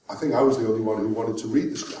I think I was the only one who wanted to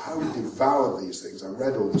read the script. I devoured these things. I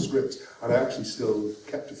read all the scripts, and I actually still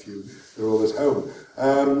kept a few. They're all at home.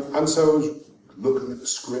 And so I was looking at the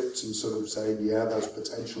scripts and sort of saying, yeah, there's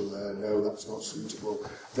potential there. No, that's not suitable.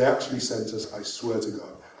 They actually sent us, I swear to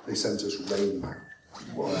God, they sent us Rain Man.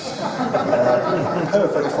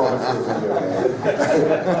 Perfect fodder for a video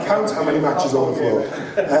game. Count how many matches on the floor.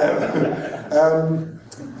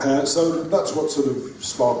 So that's what sort of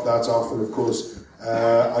sparked that off, and of course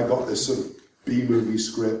I got this sort of B-movie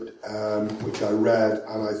script which I read,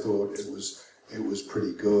 and I thought it was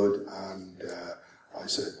pretty good, and I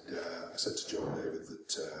said to John David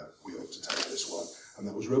that we ought to take this one, and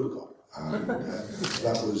that was Robocop, and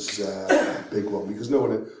that was a big one, because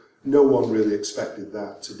no one really expected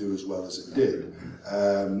that to do as well as it did.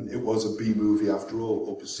 It was a B-movie after all,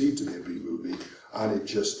 or perceived to be a B-movie, and it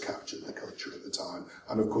just captured the culture at the time.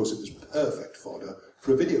 And of course it was perfect fodder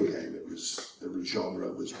for a video game. The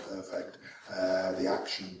genre was perfect, the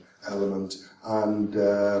action element, and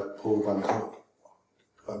Paul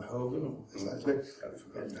Van Hoven, is that his name? I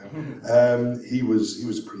forgot now. He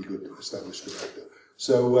was a pretty good established director.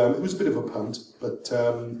 So it was a bit of a punt, but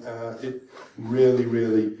it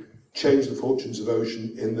really changed the fortunes of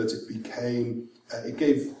Ocean in that it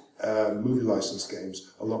gave movie license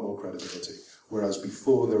games a lot more credibility, whereas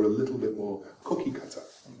before they were a little bit more cookie cutter.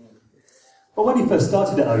 Well, when you first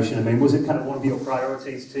started at Ocean, I mean, was it kind of one of your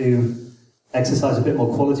priorities to exercise a bit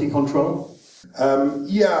more quality control?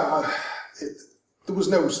 There was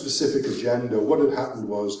no specific agenda. What had happened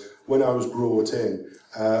was, when I was brought in,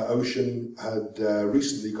 Ocean had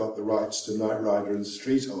recently got the rights to Knight Rider and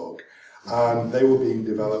Street Hawk, and they were being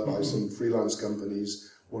developed by some freelance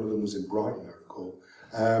companies. One of them was in Brighton, I recall.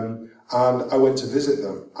 And I went to visit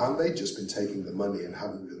them, and they'd just been taking the money and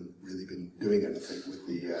hadn't really been doing anything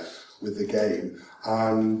with the game.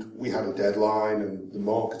 And we had a deadline, and the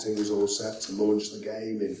marketing was all set to launch the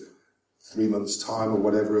game in 3 months' time or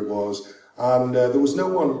whatever it was. And there was no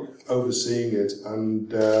one overseeing it,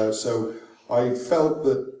 and so I felt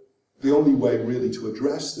that the only way really to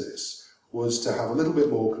address this was to have a little bit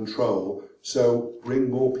more control, so bring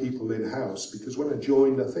more people in-house, because when I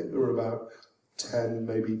joined, I think there were about 10,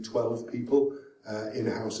 maybe 12 people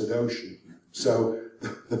in-house at Ocean. So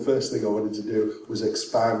the first thing I wanted to do was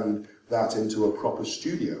expand that into a proper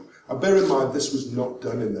studio. And bear in mind, this was not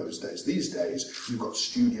done in those days. These days, you've got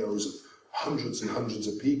studios of hundreds and hundreds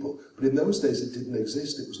of people, but in those days it didn't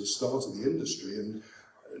exist. It was the start of the industry, and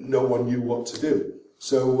no one knew what to do.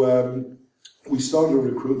 So we started a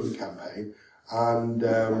recruitment campaign,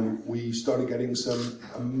 and we started getting some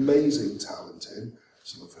amazing talent in,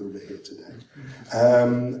 some of whom are here today,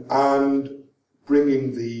 and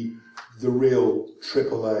bringing the real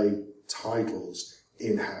AAA titles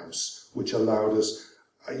in-house, which allowed us,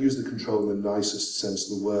 I use the control in the nicest sense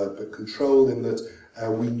of the word, but control in that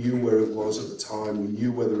we knew where it was at the time, we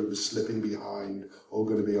knew whether it was slipping behind or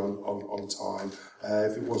going to be on time.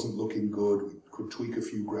 If it wasn't looking good, we could tweak a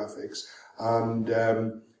few graphics, and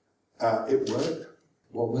it worked.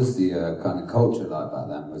 What was the kind of culture like back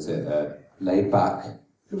then? Was it laid back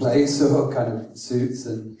place or kind of suits?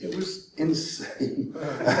 And it was insane.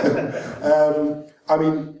 I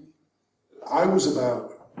mean, I was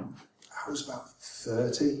about I was about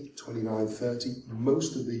 29, 30.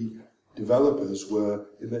 Most of the developers were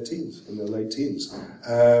in their teens, in their late teens.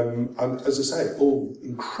 And as I say, all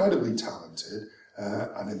incredibly talented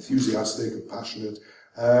and enthusiastic and passionate.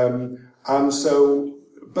 And so,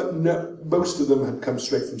 but no, most of them had come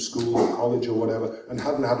straight from school or college or whatever and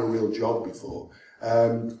hadn't had a real job before.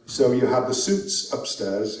 So you had the suits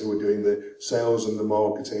upstairs who were doing the sales and the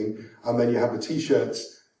marketing, and then you had the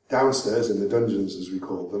t-shirts downstairs in the dungeons, as we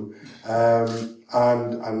called them,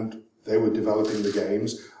 and they were developing the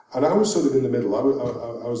games. And I was sort of in the middle. I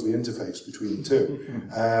was the interface between the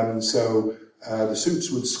two. So the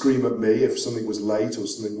suits would scream at me if something was late or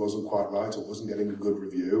something wasn't quite right or wasn't getting a good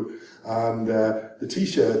review. And the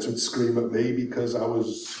t-shirts would scream at me because I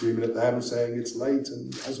was screaming at them saying it's late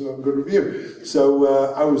and hasn't got a good review.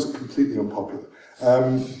 So I was completely unpopular.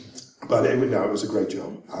 But it was a great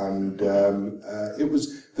job. And it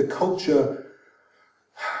was the culture,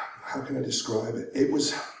 how can I describe it? It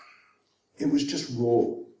was just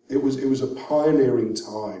raw. It was a pioneering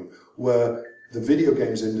time where the video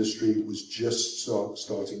games industry was just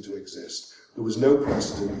starting to exist. There was no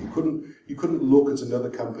precedent. You couldn't look at another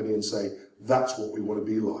company and say, that's what we want to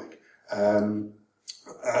be like. There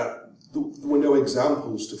were no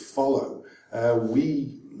examples to follow.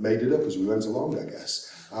 We made it up as we went along, I guess.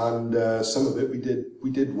 And some of it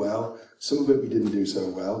we did well. Some of it we didn't do so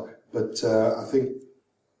well. But I think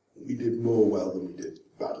we did more well than we did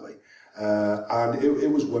badly. And it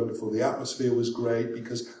was wonderful. The atmosphere was great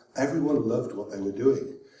because everyone loved what they were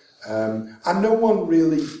doing. And no one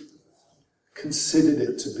really considered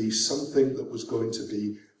it to be something that was going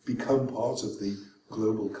to become part of the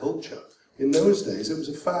global culture. In those days, it was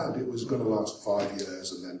a fad. It was going to last 5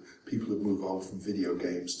 years, and then people would move on from video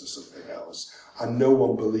games to something else. And no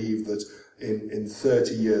one believed that in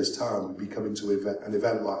 30 years' time we'd be coming to an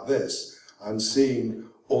event like this and seeing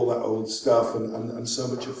all that old stuff and so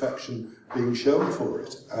much affection being shown for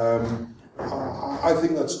it. I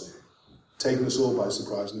think that's taken us all by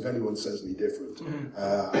surprise, and if anyone says any different,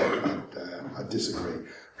 I disagree.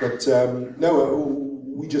 But no,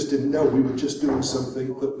 we just didn't know. We were just doing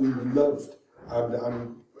something that we loved,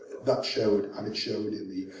 and that showed, and it showed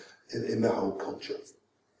in the whole culture.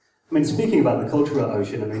 I mean, speaking about the culture at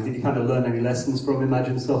Ocean, I mean, did you kind of learn any lessons from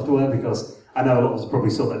Imagine Software? Because I know a lot of us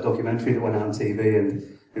probably saw that documentary that went out on TV,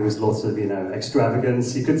 and there was lots of,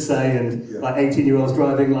 extravagance, you could say, and like 18-year-olds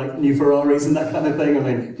driving like new Ferraris and that kind of thing. I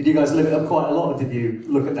mean, did you guys live it up quite a lot, or did you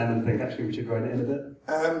look at them and think, actually, we should rein it in a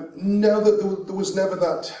bit? No, there was never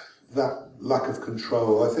that lack of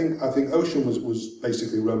control. I think Ocean was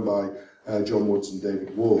basically run by John Woods and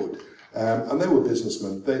David Ward, and they were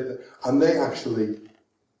businessmen. They actually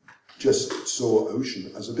just saw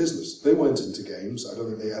Ocean as a business. They weren't into games. I don't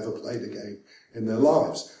think they ever played a game in their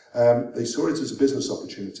lives. They saw it as a business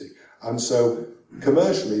opportunity. And so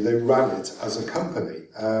commercially, they ran it as a company.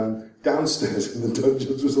 Downstairs in the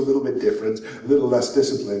dungeons was a little bit different, a little less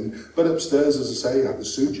disciplined. But upstairs, as I say, you had the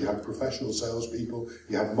suit, you had professional salespeople,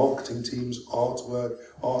 you had marketing teams, art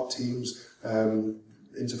teams,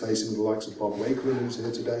 interfacing with the likes of Bob Wakelin, who's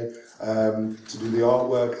here today, to do the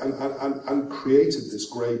artwork, and created this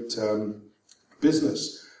great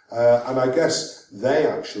business. And I guess they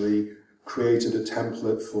actually created a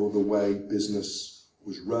template for the way business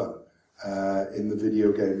was run in the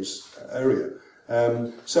video games area.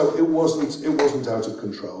 So it wasn't out of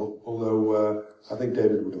control, although I think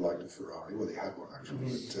David would have liked a Ferrari. Well, he had one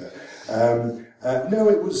actually. But, no,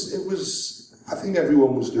 it was. I think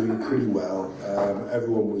everyone was doing pretty well.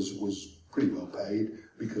 Everyone was pretty well paid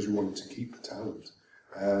because we wanted to keep the talent.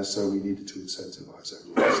 So we needed to incentivize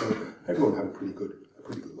everyone. So everyone had a pretty good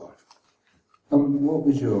life. What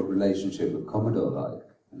was your relationship with Commodore like,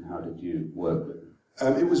 and how did you work with him?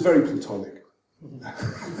 It was very platonic.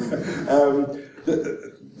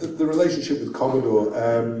 The relationship with Commodore,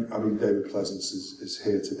 David Pleasance is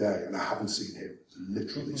here today, and I haven't seen him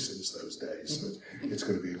literally since those days, but it's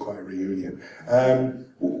going to be quite a reunion.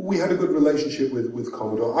 We had a good relationship with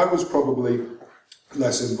Commodore. I was probably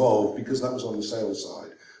less involved because that was on the sales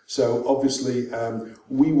side. So obviously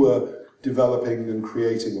we were developing and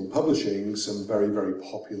creating and publishing some very, very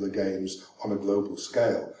popular games on a global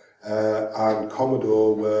scale. And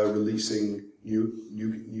Commodore were releasing new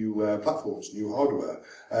platforms, new hardware.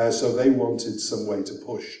 So they wanted some way to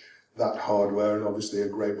push that hardware, and obviously a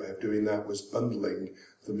great way of doing that was bundling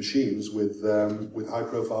the machines with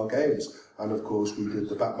high-profile games. And of course, we did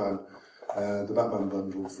the Batman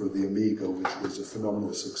bundle for the Amiga, which was a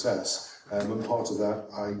phenomenal success. And part of that,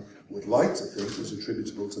 I would like to think, was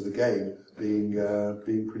attributable to the game being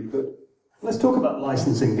pretty good. Let's talk about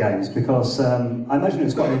licensing games, because I imagine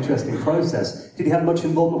it's quite an interesting process. Did you have much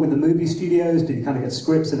involvement with the movie studios? Did you kind of get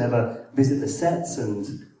scripts and ever visit the sets?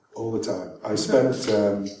 And all the time. I spent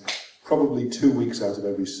probably 2 weeks out of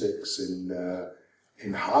every 6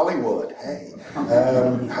 in Hollywood. Hey,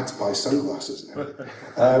 had to buy sunglasses and everything.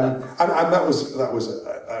 And that was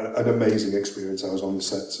an amazing experience. I was on the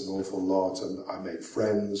sets an awful lot, and I made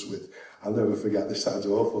friends with. I'll never forget. This sounds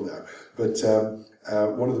awful now, but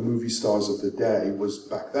one of the movie stars of the day was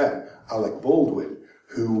back then Alec Baldwin,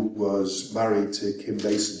 who was married to Kim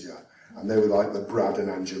Basinger, and they were like the Brad and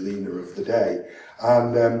Angelina of the day.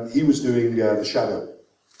 And he was doing The Shadow,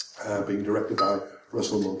 being directed by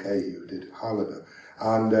Russell Mulcahy, who did Highlander.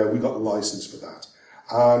 And we got the license for that.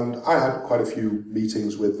 And I had quite a few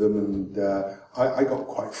meetings with them, and I got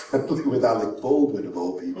quite friendly with Alec Baldwin, of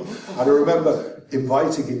all people. And I remember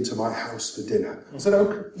inviting him to my house for dinner. I said,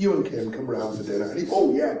 "Oh, you and Kim come round for dinner." And he,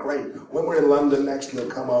 "Oh, yeah, great. When we're in London next, we'll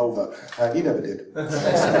come over." He never did.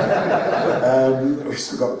 We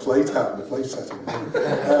still got the plate out and the plate setting.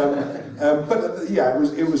 But yeah,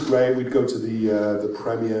 it was great. We'd go to the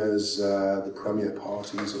premieres, the premiere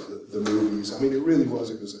parties of the movies. I mean, it really was.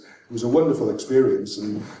 It was a wonderful experience,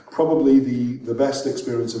 and probably the best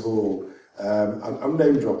experience of all. I'm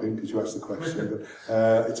name dropping because you asked the question, but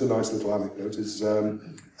it's a nice little anecdote. Is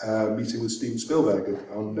meeting with Steven Spielberg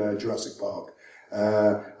on Jurassic Park,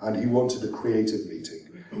 and he wanted a creative meeting.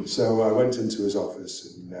 So I went into his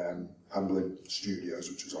office in Amblin Studios,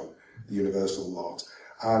 which was on the Universal lot,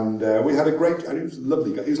 and we had a great. And he was a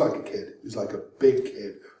lovely guy. He was like a kid. He was like a big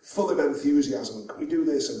kid, full of enthusiasm. Can we do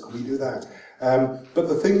this and can we do that? But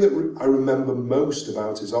the thing that I remember most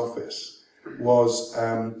about his office was.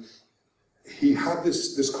 He had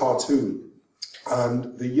this cartoon,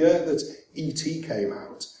 and the year that E.T. came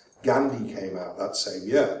out, Gandhi came out that same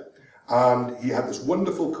year, and he had this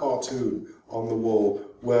wonderful cartoon on the wall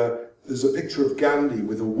where there's a picture of Gandhi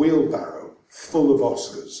with a wheelbarrow full of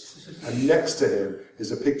Oscars, and next to him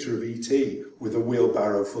is a picture of E.T. with a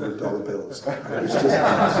wheelbarrow full of dollar bills. It's just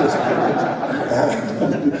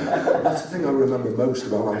that's the thing I remember most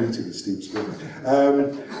about my meeting with Steve Spielberg.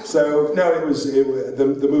 So no, it was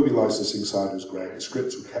the movie licensing side was great. The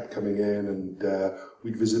scripts kept coming in, and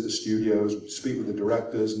we'd visit the studios, we'd speak with the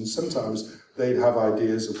directors, and sometimes they'd have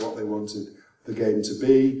ideas of what they wanted the game to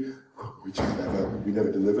be, which we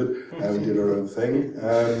never delivered. We did our own thing.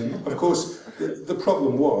 Of course, the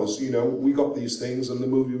problem was, we got these things, and the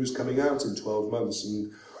movie was coming out in 12 months,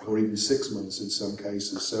 or even 6 months in some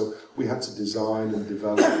cases. So we had to design and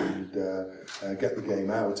develop and get the game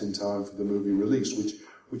out in time for the movie release,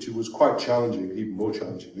 which was quite challenging, even more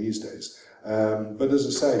challenging these days. But as I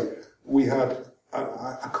say, we had,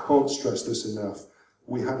 I can't stress this enough,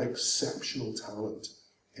 we had exceptional talent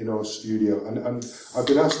in our studio. And I've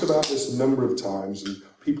been asked about this a number of times, and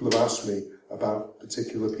people have asked me about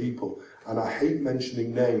particular people. And I hate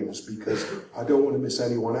mentioning names because I don't want to miss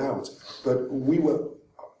anyone out. But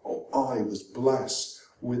I was blessed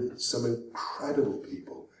with some incredible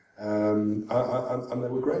people. And they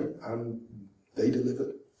were great, and they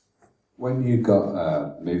delivered. When you got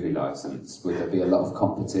a movie license, would there be a lot of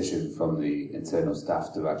competition from the internal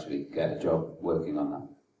staff to actually get a job working on that?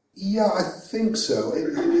 Yeah, I think so.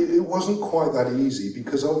 It wasn't quite that easy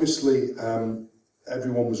because obviously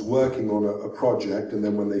everyone was working on a project, and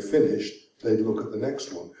then when they finished, they'd look at the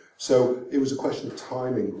next one. So it was a question of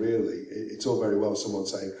timing, really. It's all very well someone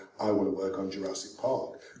saying, "I want to work on Jurassic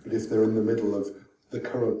Park," but if they're in the middle of the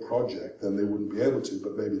current project, then they wouldn't be able to.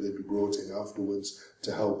 But maybe they'd be brought in afterwards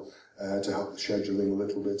to help the scheduling a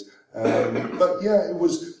little bit. But yeah, it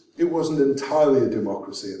wasn't entirely a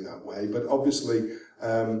democracy in that way. But obviously,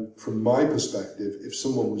 from my perspective, if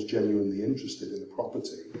someone was genuinely interested in the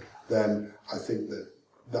property, then I think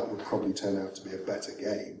that would probably turn out to be a better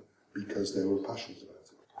game because they were passionate about it.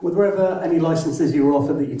 Were there ever any licenses you were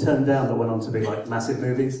offered that you turned down that went on to be like massive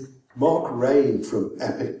movies? Mark Rain from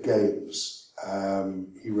Epic Games,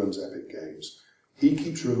 he runs Epic Games. He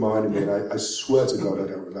keeps reminding me, and I swear to God I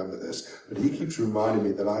don't remember this, but he keeps reminding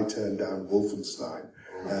me that I turned down Wolfenstein.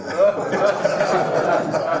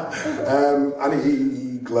 And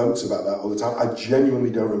he gloats about that all the time. I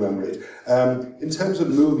genuinely don't remember it. In terms of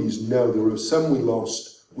movies, no, there were some we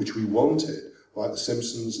lost which we wanted, like The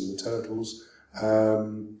Simpsons and The Turtles.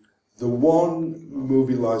 The one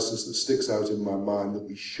movie license that sticks out in my mind that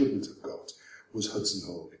we shouldn't have got was Hudson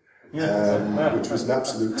Hawk, which was an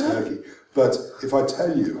absolute turkey. But if I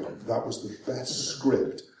tell you, that was the best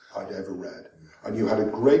script I'd ever read. And you had a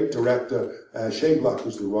great director. Shane Black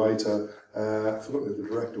was the writer. I forgot who the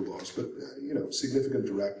director was, but significant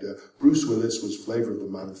director. Bruce Willis was flavour of the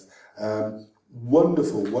month.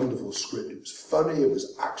 wonderful, wonderful script. It was funny, it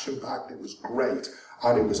was action-packed, it was great,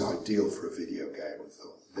 and it was ideal for a video game. I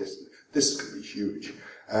thought, this is going to be huge.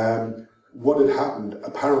 What had happened,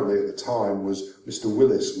 apparently at the time, was Mr.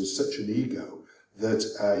 Willis was such an ego that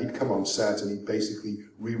he'd come on set and he'd basically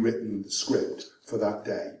rewritten the script for that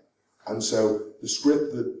day. And so the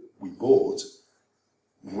script that we bought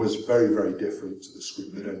was very, very different to the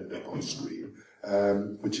script that ended up on screen,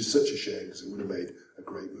 which is such a shame because it would have made a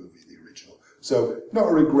great movie, the original. So not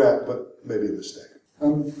a regret, but maybe a mistake.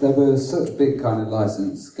 There were such big kind of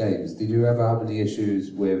licensed games. Did you ever have any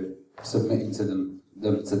issues with submitting to them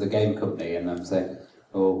to the game company and them saying,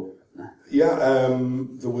 "Oh"? Yeah,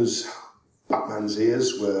 there was. Batman's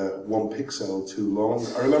ears were 1 pixel too long.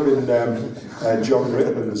 I remember in John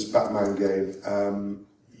Ritman's Batman game,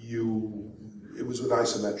 it was an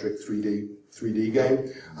isometric 3D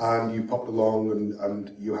game, and you popped along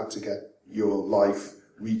and you had to get your life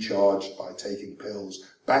recharged by taking pills.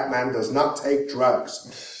 Batman does not take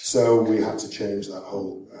drugs, so we had to change that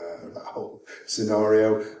whole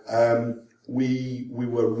scenario. We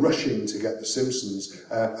were rushing to get The Simpsons.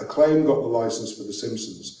 Acclaim got the license for The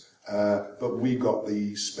Simpsons. But we got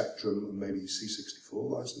the Spectrum and maybe C64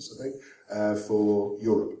 license, I think, for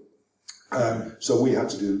Europe. So we had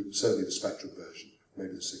to do certainly the Spectrum version,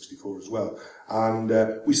 maybe the 64 as well. And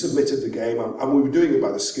we submitted the game, and we were doing it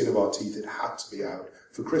by the skin of our teeth. It had to be out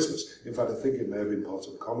for Christmas. In fact, I think it may have been part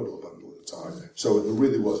of the Commodore bundle at the time. So it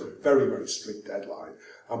really was a very, very strict deadline.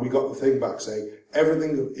 And we got the thing back saying,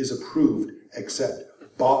 everything is approved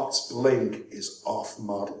except Bart's blink is off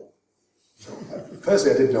model. So,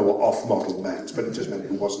 firstly, I didn't know what off-model meant, but it just meant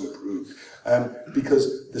it wasn't approved.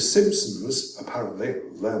 Because The Simpsons, apparently,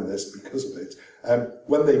 learned this because of it,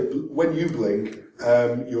 when you blink,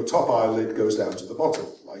 your top eyelid goes down to the bottom,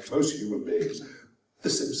 like most human beings. The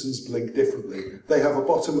Simpsons blink differently. They have a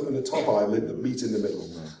bottom and a top eyelid that meet in the middle.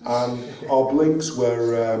 And our blinks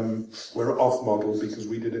were off-model because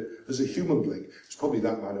we did it as a human blink. It's probably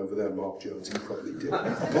that man over there, Mark Jones, he probably did.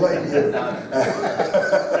 Blame him.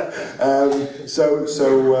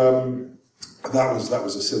 That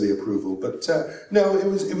was a silly approval. But no, it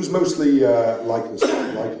was mostly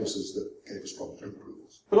likenesses that gave us problems with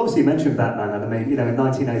approvals. But obviously you mentioned Batman, and I mean, in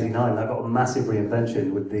 1989 that got a massive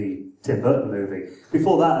reinvention with the Tim Burton movie.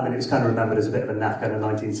 Before that, it was kind of remembered as a bit of a naff kind of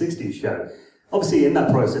 1960s show. Obviously, in that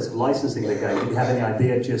process of licensing the game, did you have any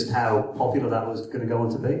idea just how popular that was going to go on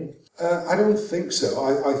to be? I don't think so.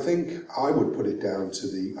 I think I would put it down to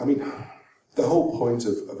the whole point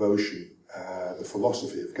of Ocean, the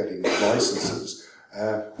philosophy of getting licenses,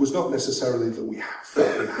 was not necessarily that we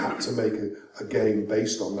felt we had to make a game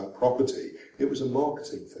based on that property. It was a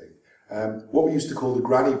marketing thing. What we used to call the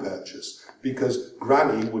granny purchase, because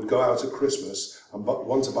Granny would go out at Christmas and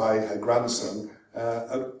want to buy her grandson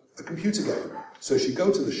a computer game. So she'd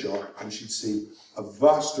go to the shop and she'd see a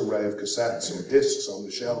vast array of cassettes or discs on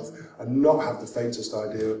the shelf and not have the faintest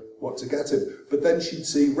idea what to get him. But then she'd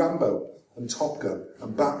see Rambo and Top Gun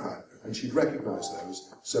and Batman, and she'd recognise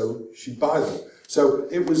those, so she'd buy them. So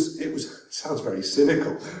it sounds very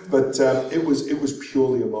cynical, but it was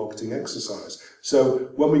purely a marketing exercise. So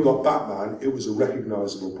when we got Batman, it was a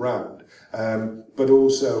recognisable brand, but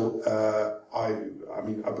also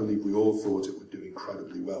I believe we all thought it would do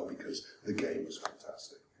incredibly well because the game was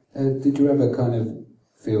fantastic. Did you ever kind of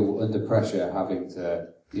feel under pressure having to,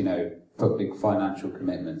 put big financial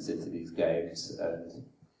commitments into these games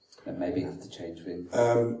and maybe have to change things?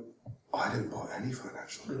 I didn't buy any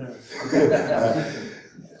financial commitment.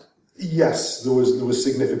 Yes, there was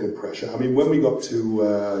significant pressure. When we got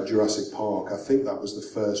to Jurassic Park, I think that was the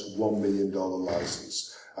first $1 million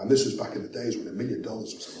license. And this was back in the days when $1 million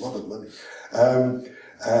was a lot of money.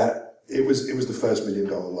 It was the first $1 million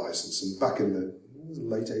license, and back in the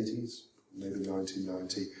late 80s, maybe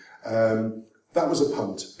 1990, that was a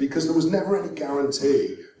punt because there was never any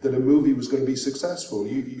guarantee that a movie was going to be successful.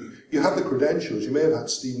 You had the credentials. You may have had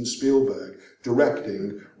Steven Spielberg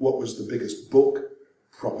directing what was the biggest book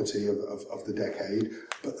property of the decade,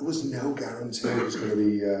 but there was no guarantee it was going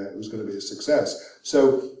to be a success.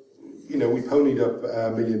 So, we ponied up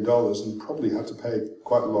 $1 million and probably had to pay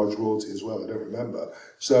quite a large royalty as well. I don't remember.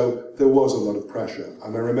 So there was a lot of pressure,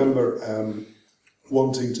 and I remember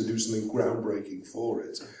wanting to do something groundbreaking for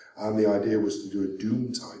it, and the idea was to do a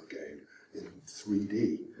Doom type game in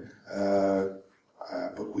 3D.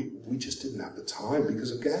 But we just didn't have the time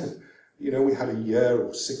because, again, we had a year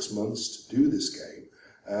or 6 months to do this game.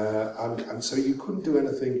 And so you couldn't do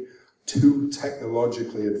anything too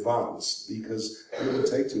technologically advanced because it would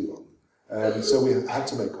take too long. So we had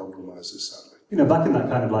to make compromises, sadly. Back in that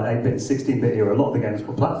kind of like 8-bit, 16-bit era, a lot of the games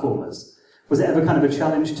were platformers. Was it ever kind of a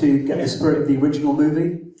challenge to get the spirit of the original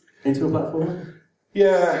movie into a platform?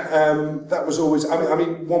 Yeah, that was always. I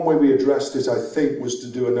mean, one way we addressed it, I think, was to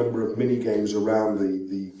do a number of mini games around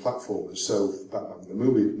the platformers. So, Batman the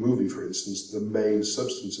movie, for instance, the main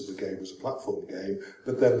substance of the game was a platform game,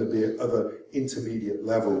 but then there'd be other intermediate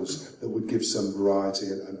levels that would give some variety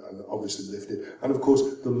and obviously lift it. And of course,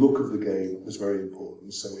 the look of the game was very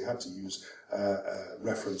important. So we had to use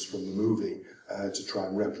reference from the movie to try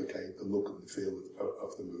and replicate the look and the feel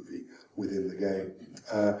of the movie within the game.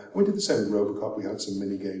 We did the same with Robocop. We had some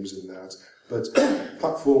mini games in that, but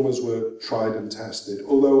platformers were tried and tested.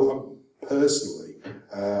 Although personally,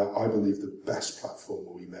 I believe the best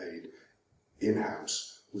platformer we made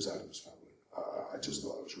in-house was Adam's Family. I just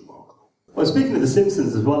thought it was remarkable. Well, speaking of The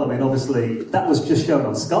Simpsons as well, I mean, obviously that was just shown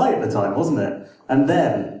on Sky at the time, wasn't it? And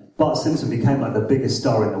then Bart Simpson became like the biggest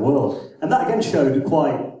star in the world, and that again showed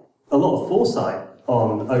quite a lot of foresight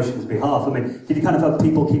on Ocean's behalf. I mean, did you kind of have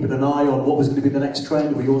people keeping an eye on what was going to be the next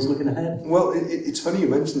trend? Were you always looking ahead? Well, it's funny you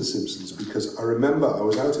mentioned The Simpsons, because I remember I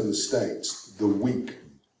was out in the States the week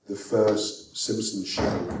the first Simpsons show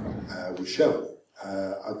was shown.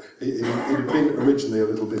 It had been originally a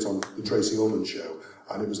little bit on the Tracy Ullman show,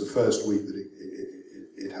 and it was the first week that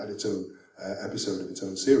it had its own episode of its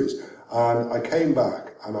own series. And I came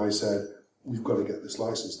back and I said, we've got to get this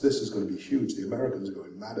license. This is going to be huge. The Americans are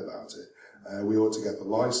going mad about it. We ought to get the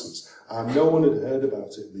license. And no one had heard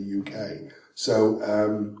about it in the UK. So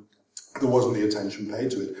there wasn't the attention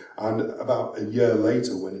paid to it. And about a year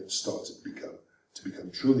later, when it started to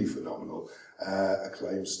become truly phenomenal,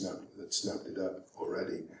 Acclaim snapped it up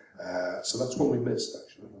already. So that's what we missed,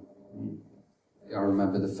 actually. I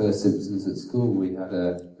remember the first Simpsons at school. We had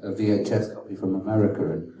a VHS copy from America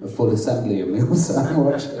and a full assembly, and we all sat and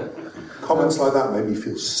watched it. Comments like that made me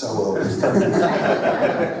feel so old.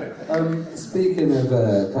 Speaking of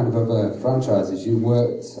kind of other franchises, you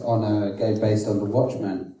worked on a game based on the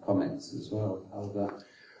Watchmen comics as well. How was that?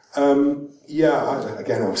 Yeah,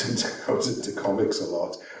 I was into comics a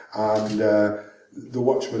lot, and the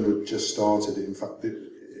Watchmen had just started. In fact, it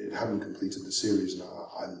hadn't completed the series, and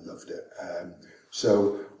I loved it.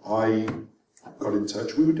 So I got in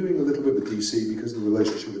touch. We were doing a little bit with DC because of the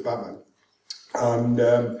relationship with Batman, and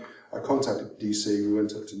I contacted DC. We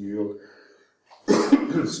went up to New York.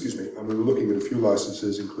 Excuse me, and we were looking at a few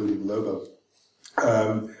licenses, including Lobo,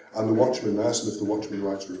 and the Watchmen. I asked them if the Watchmen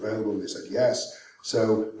rights were available, and they said yes.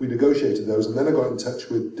 So we negotiated those, and then I got in touch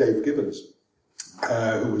with Dave Gibbons,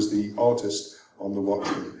 who was the artist on the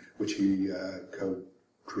Watchmen, which he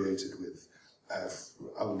co-created with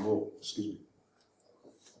Alan Moore. Excuse me.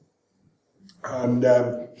 And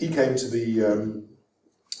he came to the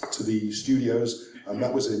studios, and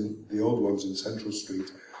that was in the old ones in Central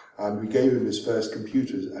Street. And we gave him his first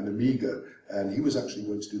computer, an Amiga, and he was actually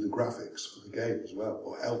going to do the graphics for the game as well,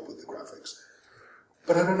 or help with the graphics.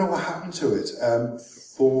 But I don't know what happened to it.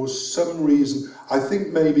 For some reason, I think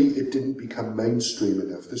maybe it didn't become mainstream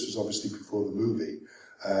enough. This was obviously before the movie,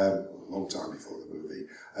 a long time before the movie,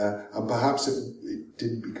 and perhaps it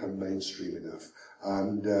didn't become mainstream enough.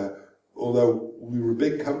 And although we were a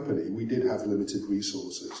big company, we did have limited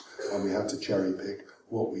resources, and we had to cherry pick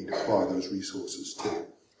what we'd apply those resources to.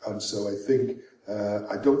 And so I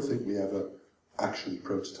don't think we ever actually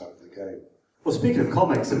prototyped the game. Well, speaking of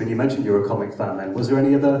comics, I mean, you mentioned you're a comic fan then. Was there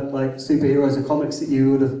any other like superheroes or comics that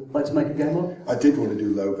you would have liked to make a game of? I did want to do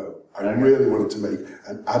Lobo. I really wanted to make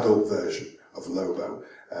an adult version of Lobo,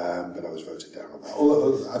 but I was voted down on that.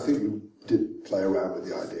 Although I think we did play around with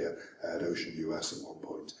the idea at Ocean US at one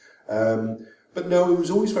point. But no, it was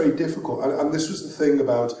always very difficult. And this was the thing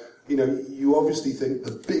about, you obviously think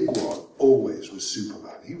the big one always was Superman.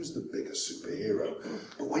 He was the biggest superhero.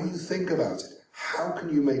 But when you think about it, how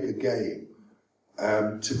can you make a game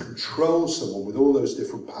to control someone with all those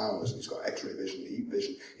different powers? He's got X-ray vision, heat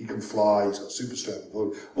vision, he can fly, he's got super strength,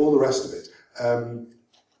 all the rest of it.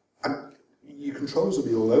 And your controls will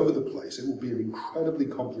be all over the place. It will be an incredibly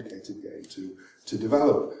complicated game to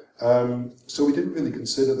develop. So we didn't really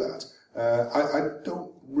consider that. I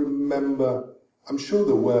don't remember. I'm sure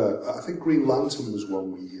there were. I think Green Lantern was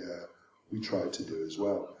one we tried to do as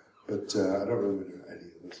well, but I don't remember any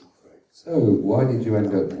of those. So why did you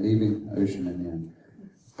end up leaving Ocean in the end?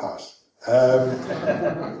 Pass.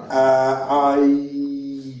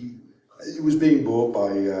 It was being bought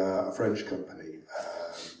by a French company.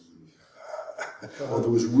 Or there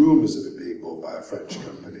was rumours of it being bought by a French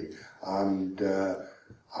company, and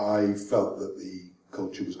I felt that the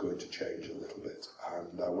culture was going to change a little bit,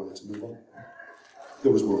 and I wanted to move on.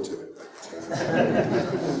 There was more to it.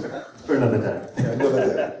 For another day. Yeah,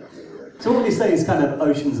 another day. So what would you say is kind of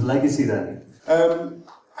Ocean's legacy then?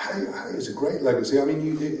 It's a great legacy. I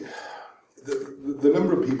mean, the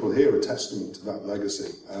number of people here are testament to that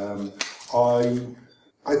legacy.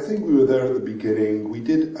 I think we were there at the beginning. We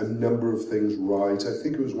did a number of things right. I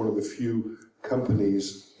think it was one of the few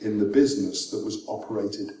companies in the business that was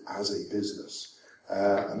operated as a business.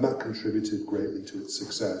 And that contributed greatly to its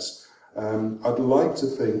success. I'd like to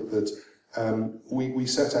think that we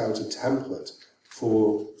set out a template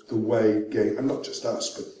for the way game, and not just us,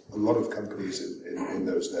 but a lot of companies in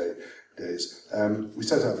those days. We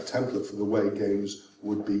set out a template for the way games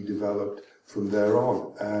would be developed from there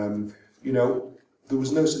on. There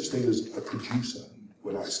was no such thing as a producer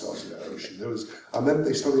when I started at Ocean. And then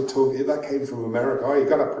they started talking, that came from America, oh, you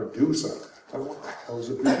got a producer. And what the hell is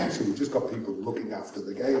a producer? We've just got people looking after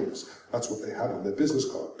the games. That's what they had on their business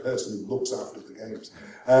card, person who looks after the games.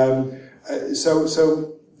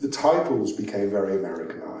 So the titles became very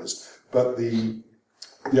Americanized, but the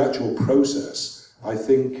actual process, I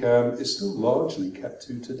think, is still largely kept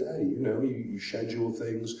to today. You schedule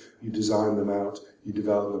things, you design them out, you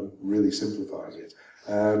develop them, really simplifying it.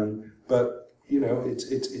 But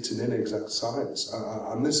it's an inexact science,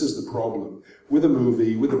 and this is the problem with a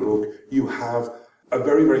movie, with a book. You have a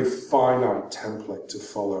very, very finite template to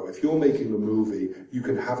follow. If you're making a movie, you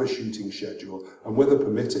can have a shooting schedule, and weather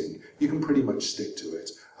permitting, you can pretty much stick to it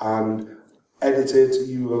and edit it.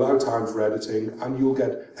 You allow time for editing, and you'll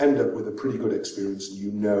end up with a pretty good experience,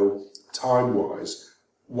 and time-wise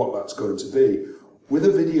what that's going to be. With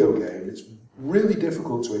a video game, it's really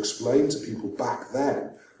difficult to explain to people back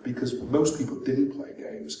then, because most people didn't play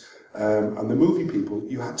games. And the movie people,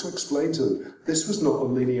 you had to explain to them, this was not a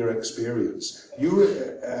linear experience. You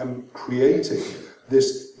were creating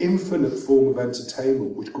this infinite form of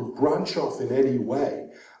entertainment which could branch off in any way,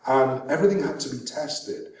 and everything had to be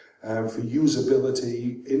tested for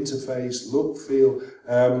usability, interface, look, feel,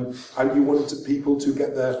 and you wanted people to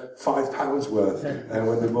get their £5 worth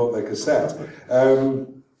when they bought their cassette.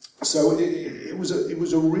 So it was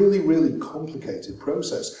a really, really complicated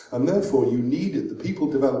process, and therefore you needed the people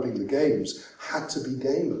developing the games had to be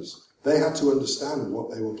gamers. They had to understand what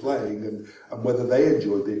they were playing and whether they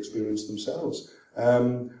enjoyed the experience themselves.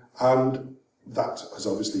 And that has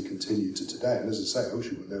obviously continued to today. And as I say,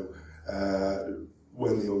 Ocean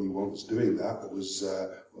weren't the only ones doing that. There was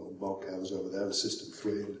Mark was over there, System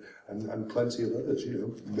 3, and plenty of others,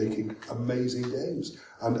 making amazing games.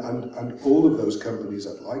 And all of those companies,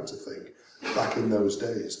 I'd like to think, back in those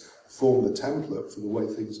days, formed the template for the way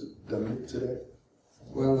things are done today.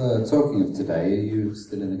 Well, talking of today, are you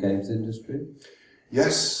still in the games industry?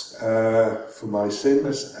 Yes, for my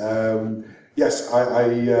sins. Yes, I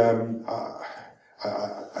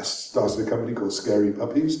started a company called Scary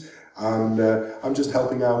Puppies, and I'm just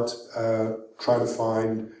helping out, trying to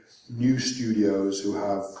find new studios who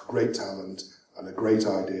have great talent and a great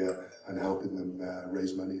idea, and helping them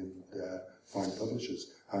raise money and find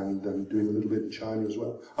publishers. And I'm doing a little bit in China as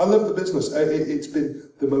well. I love the business. It's been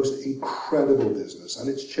the most incredible business, and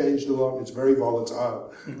it's changed a lot. It's very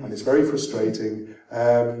volatile, and it's very frustrating,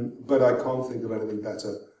 but I can't think of anything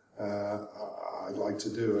better I'd like to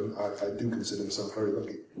do, and I do consider myself very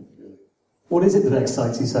lucky. Really. What is it that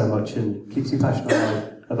excites you so much and keeps you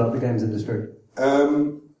passionate about the games industry?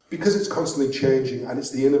 Because it's constantly changing, and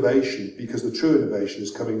it's the innovation, because the true innovation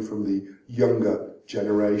is coming from the younger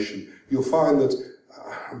generation. You'll find that,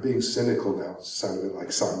 I'm being cynical now, to sound a bit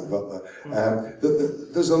like Simon Butler,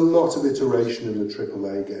 there's a lot of iteration in the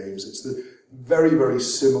AAA games. It's the very, very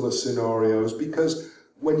similar scenarios, because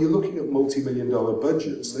when you're looking at multi-million-dollar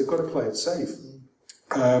budgets, they've got to play it safe.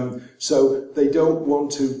 So they don't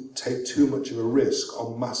want to take too much of a risk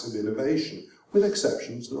on massive innovation. With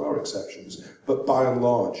exceptions, there are exceptions, but by and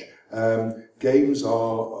large, games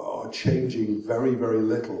are changing very, very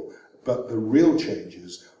little, but the real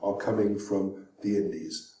changes are coming from the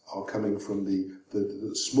indies, are coming from the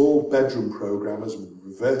small bedroom programmers,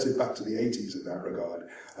 reverted back to the 80s in that regard,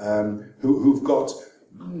 who've got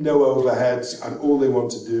no overheads, and all they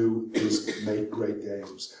want to do is make great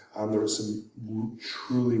games. And there are some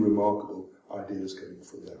truly remarkable ideas coming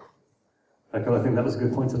from there. Okay, well, I think that was a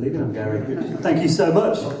good point to leave it on, Gary. Thank you so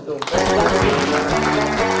much.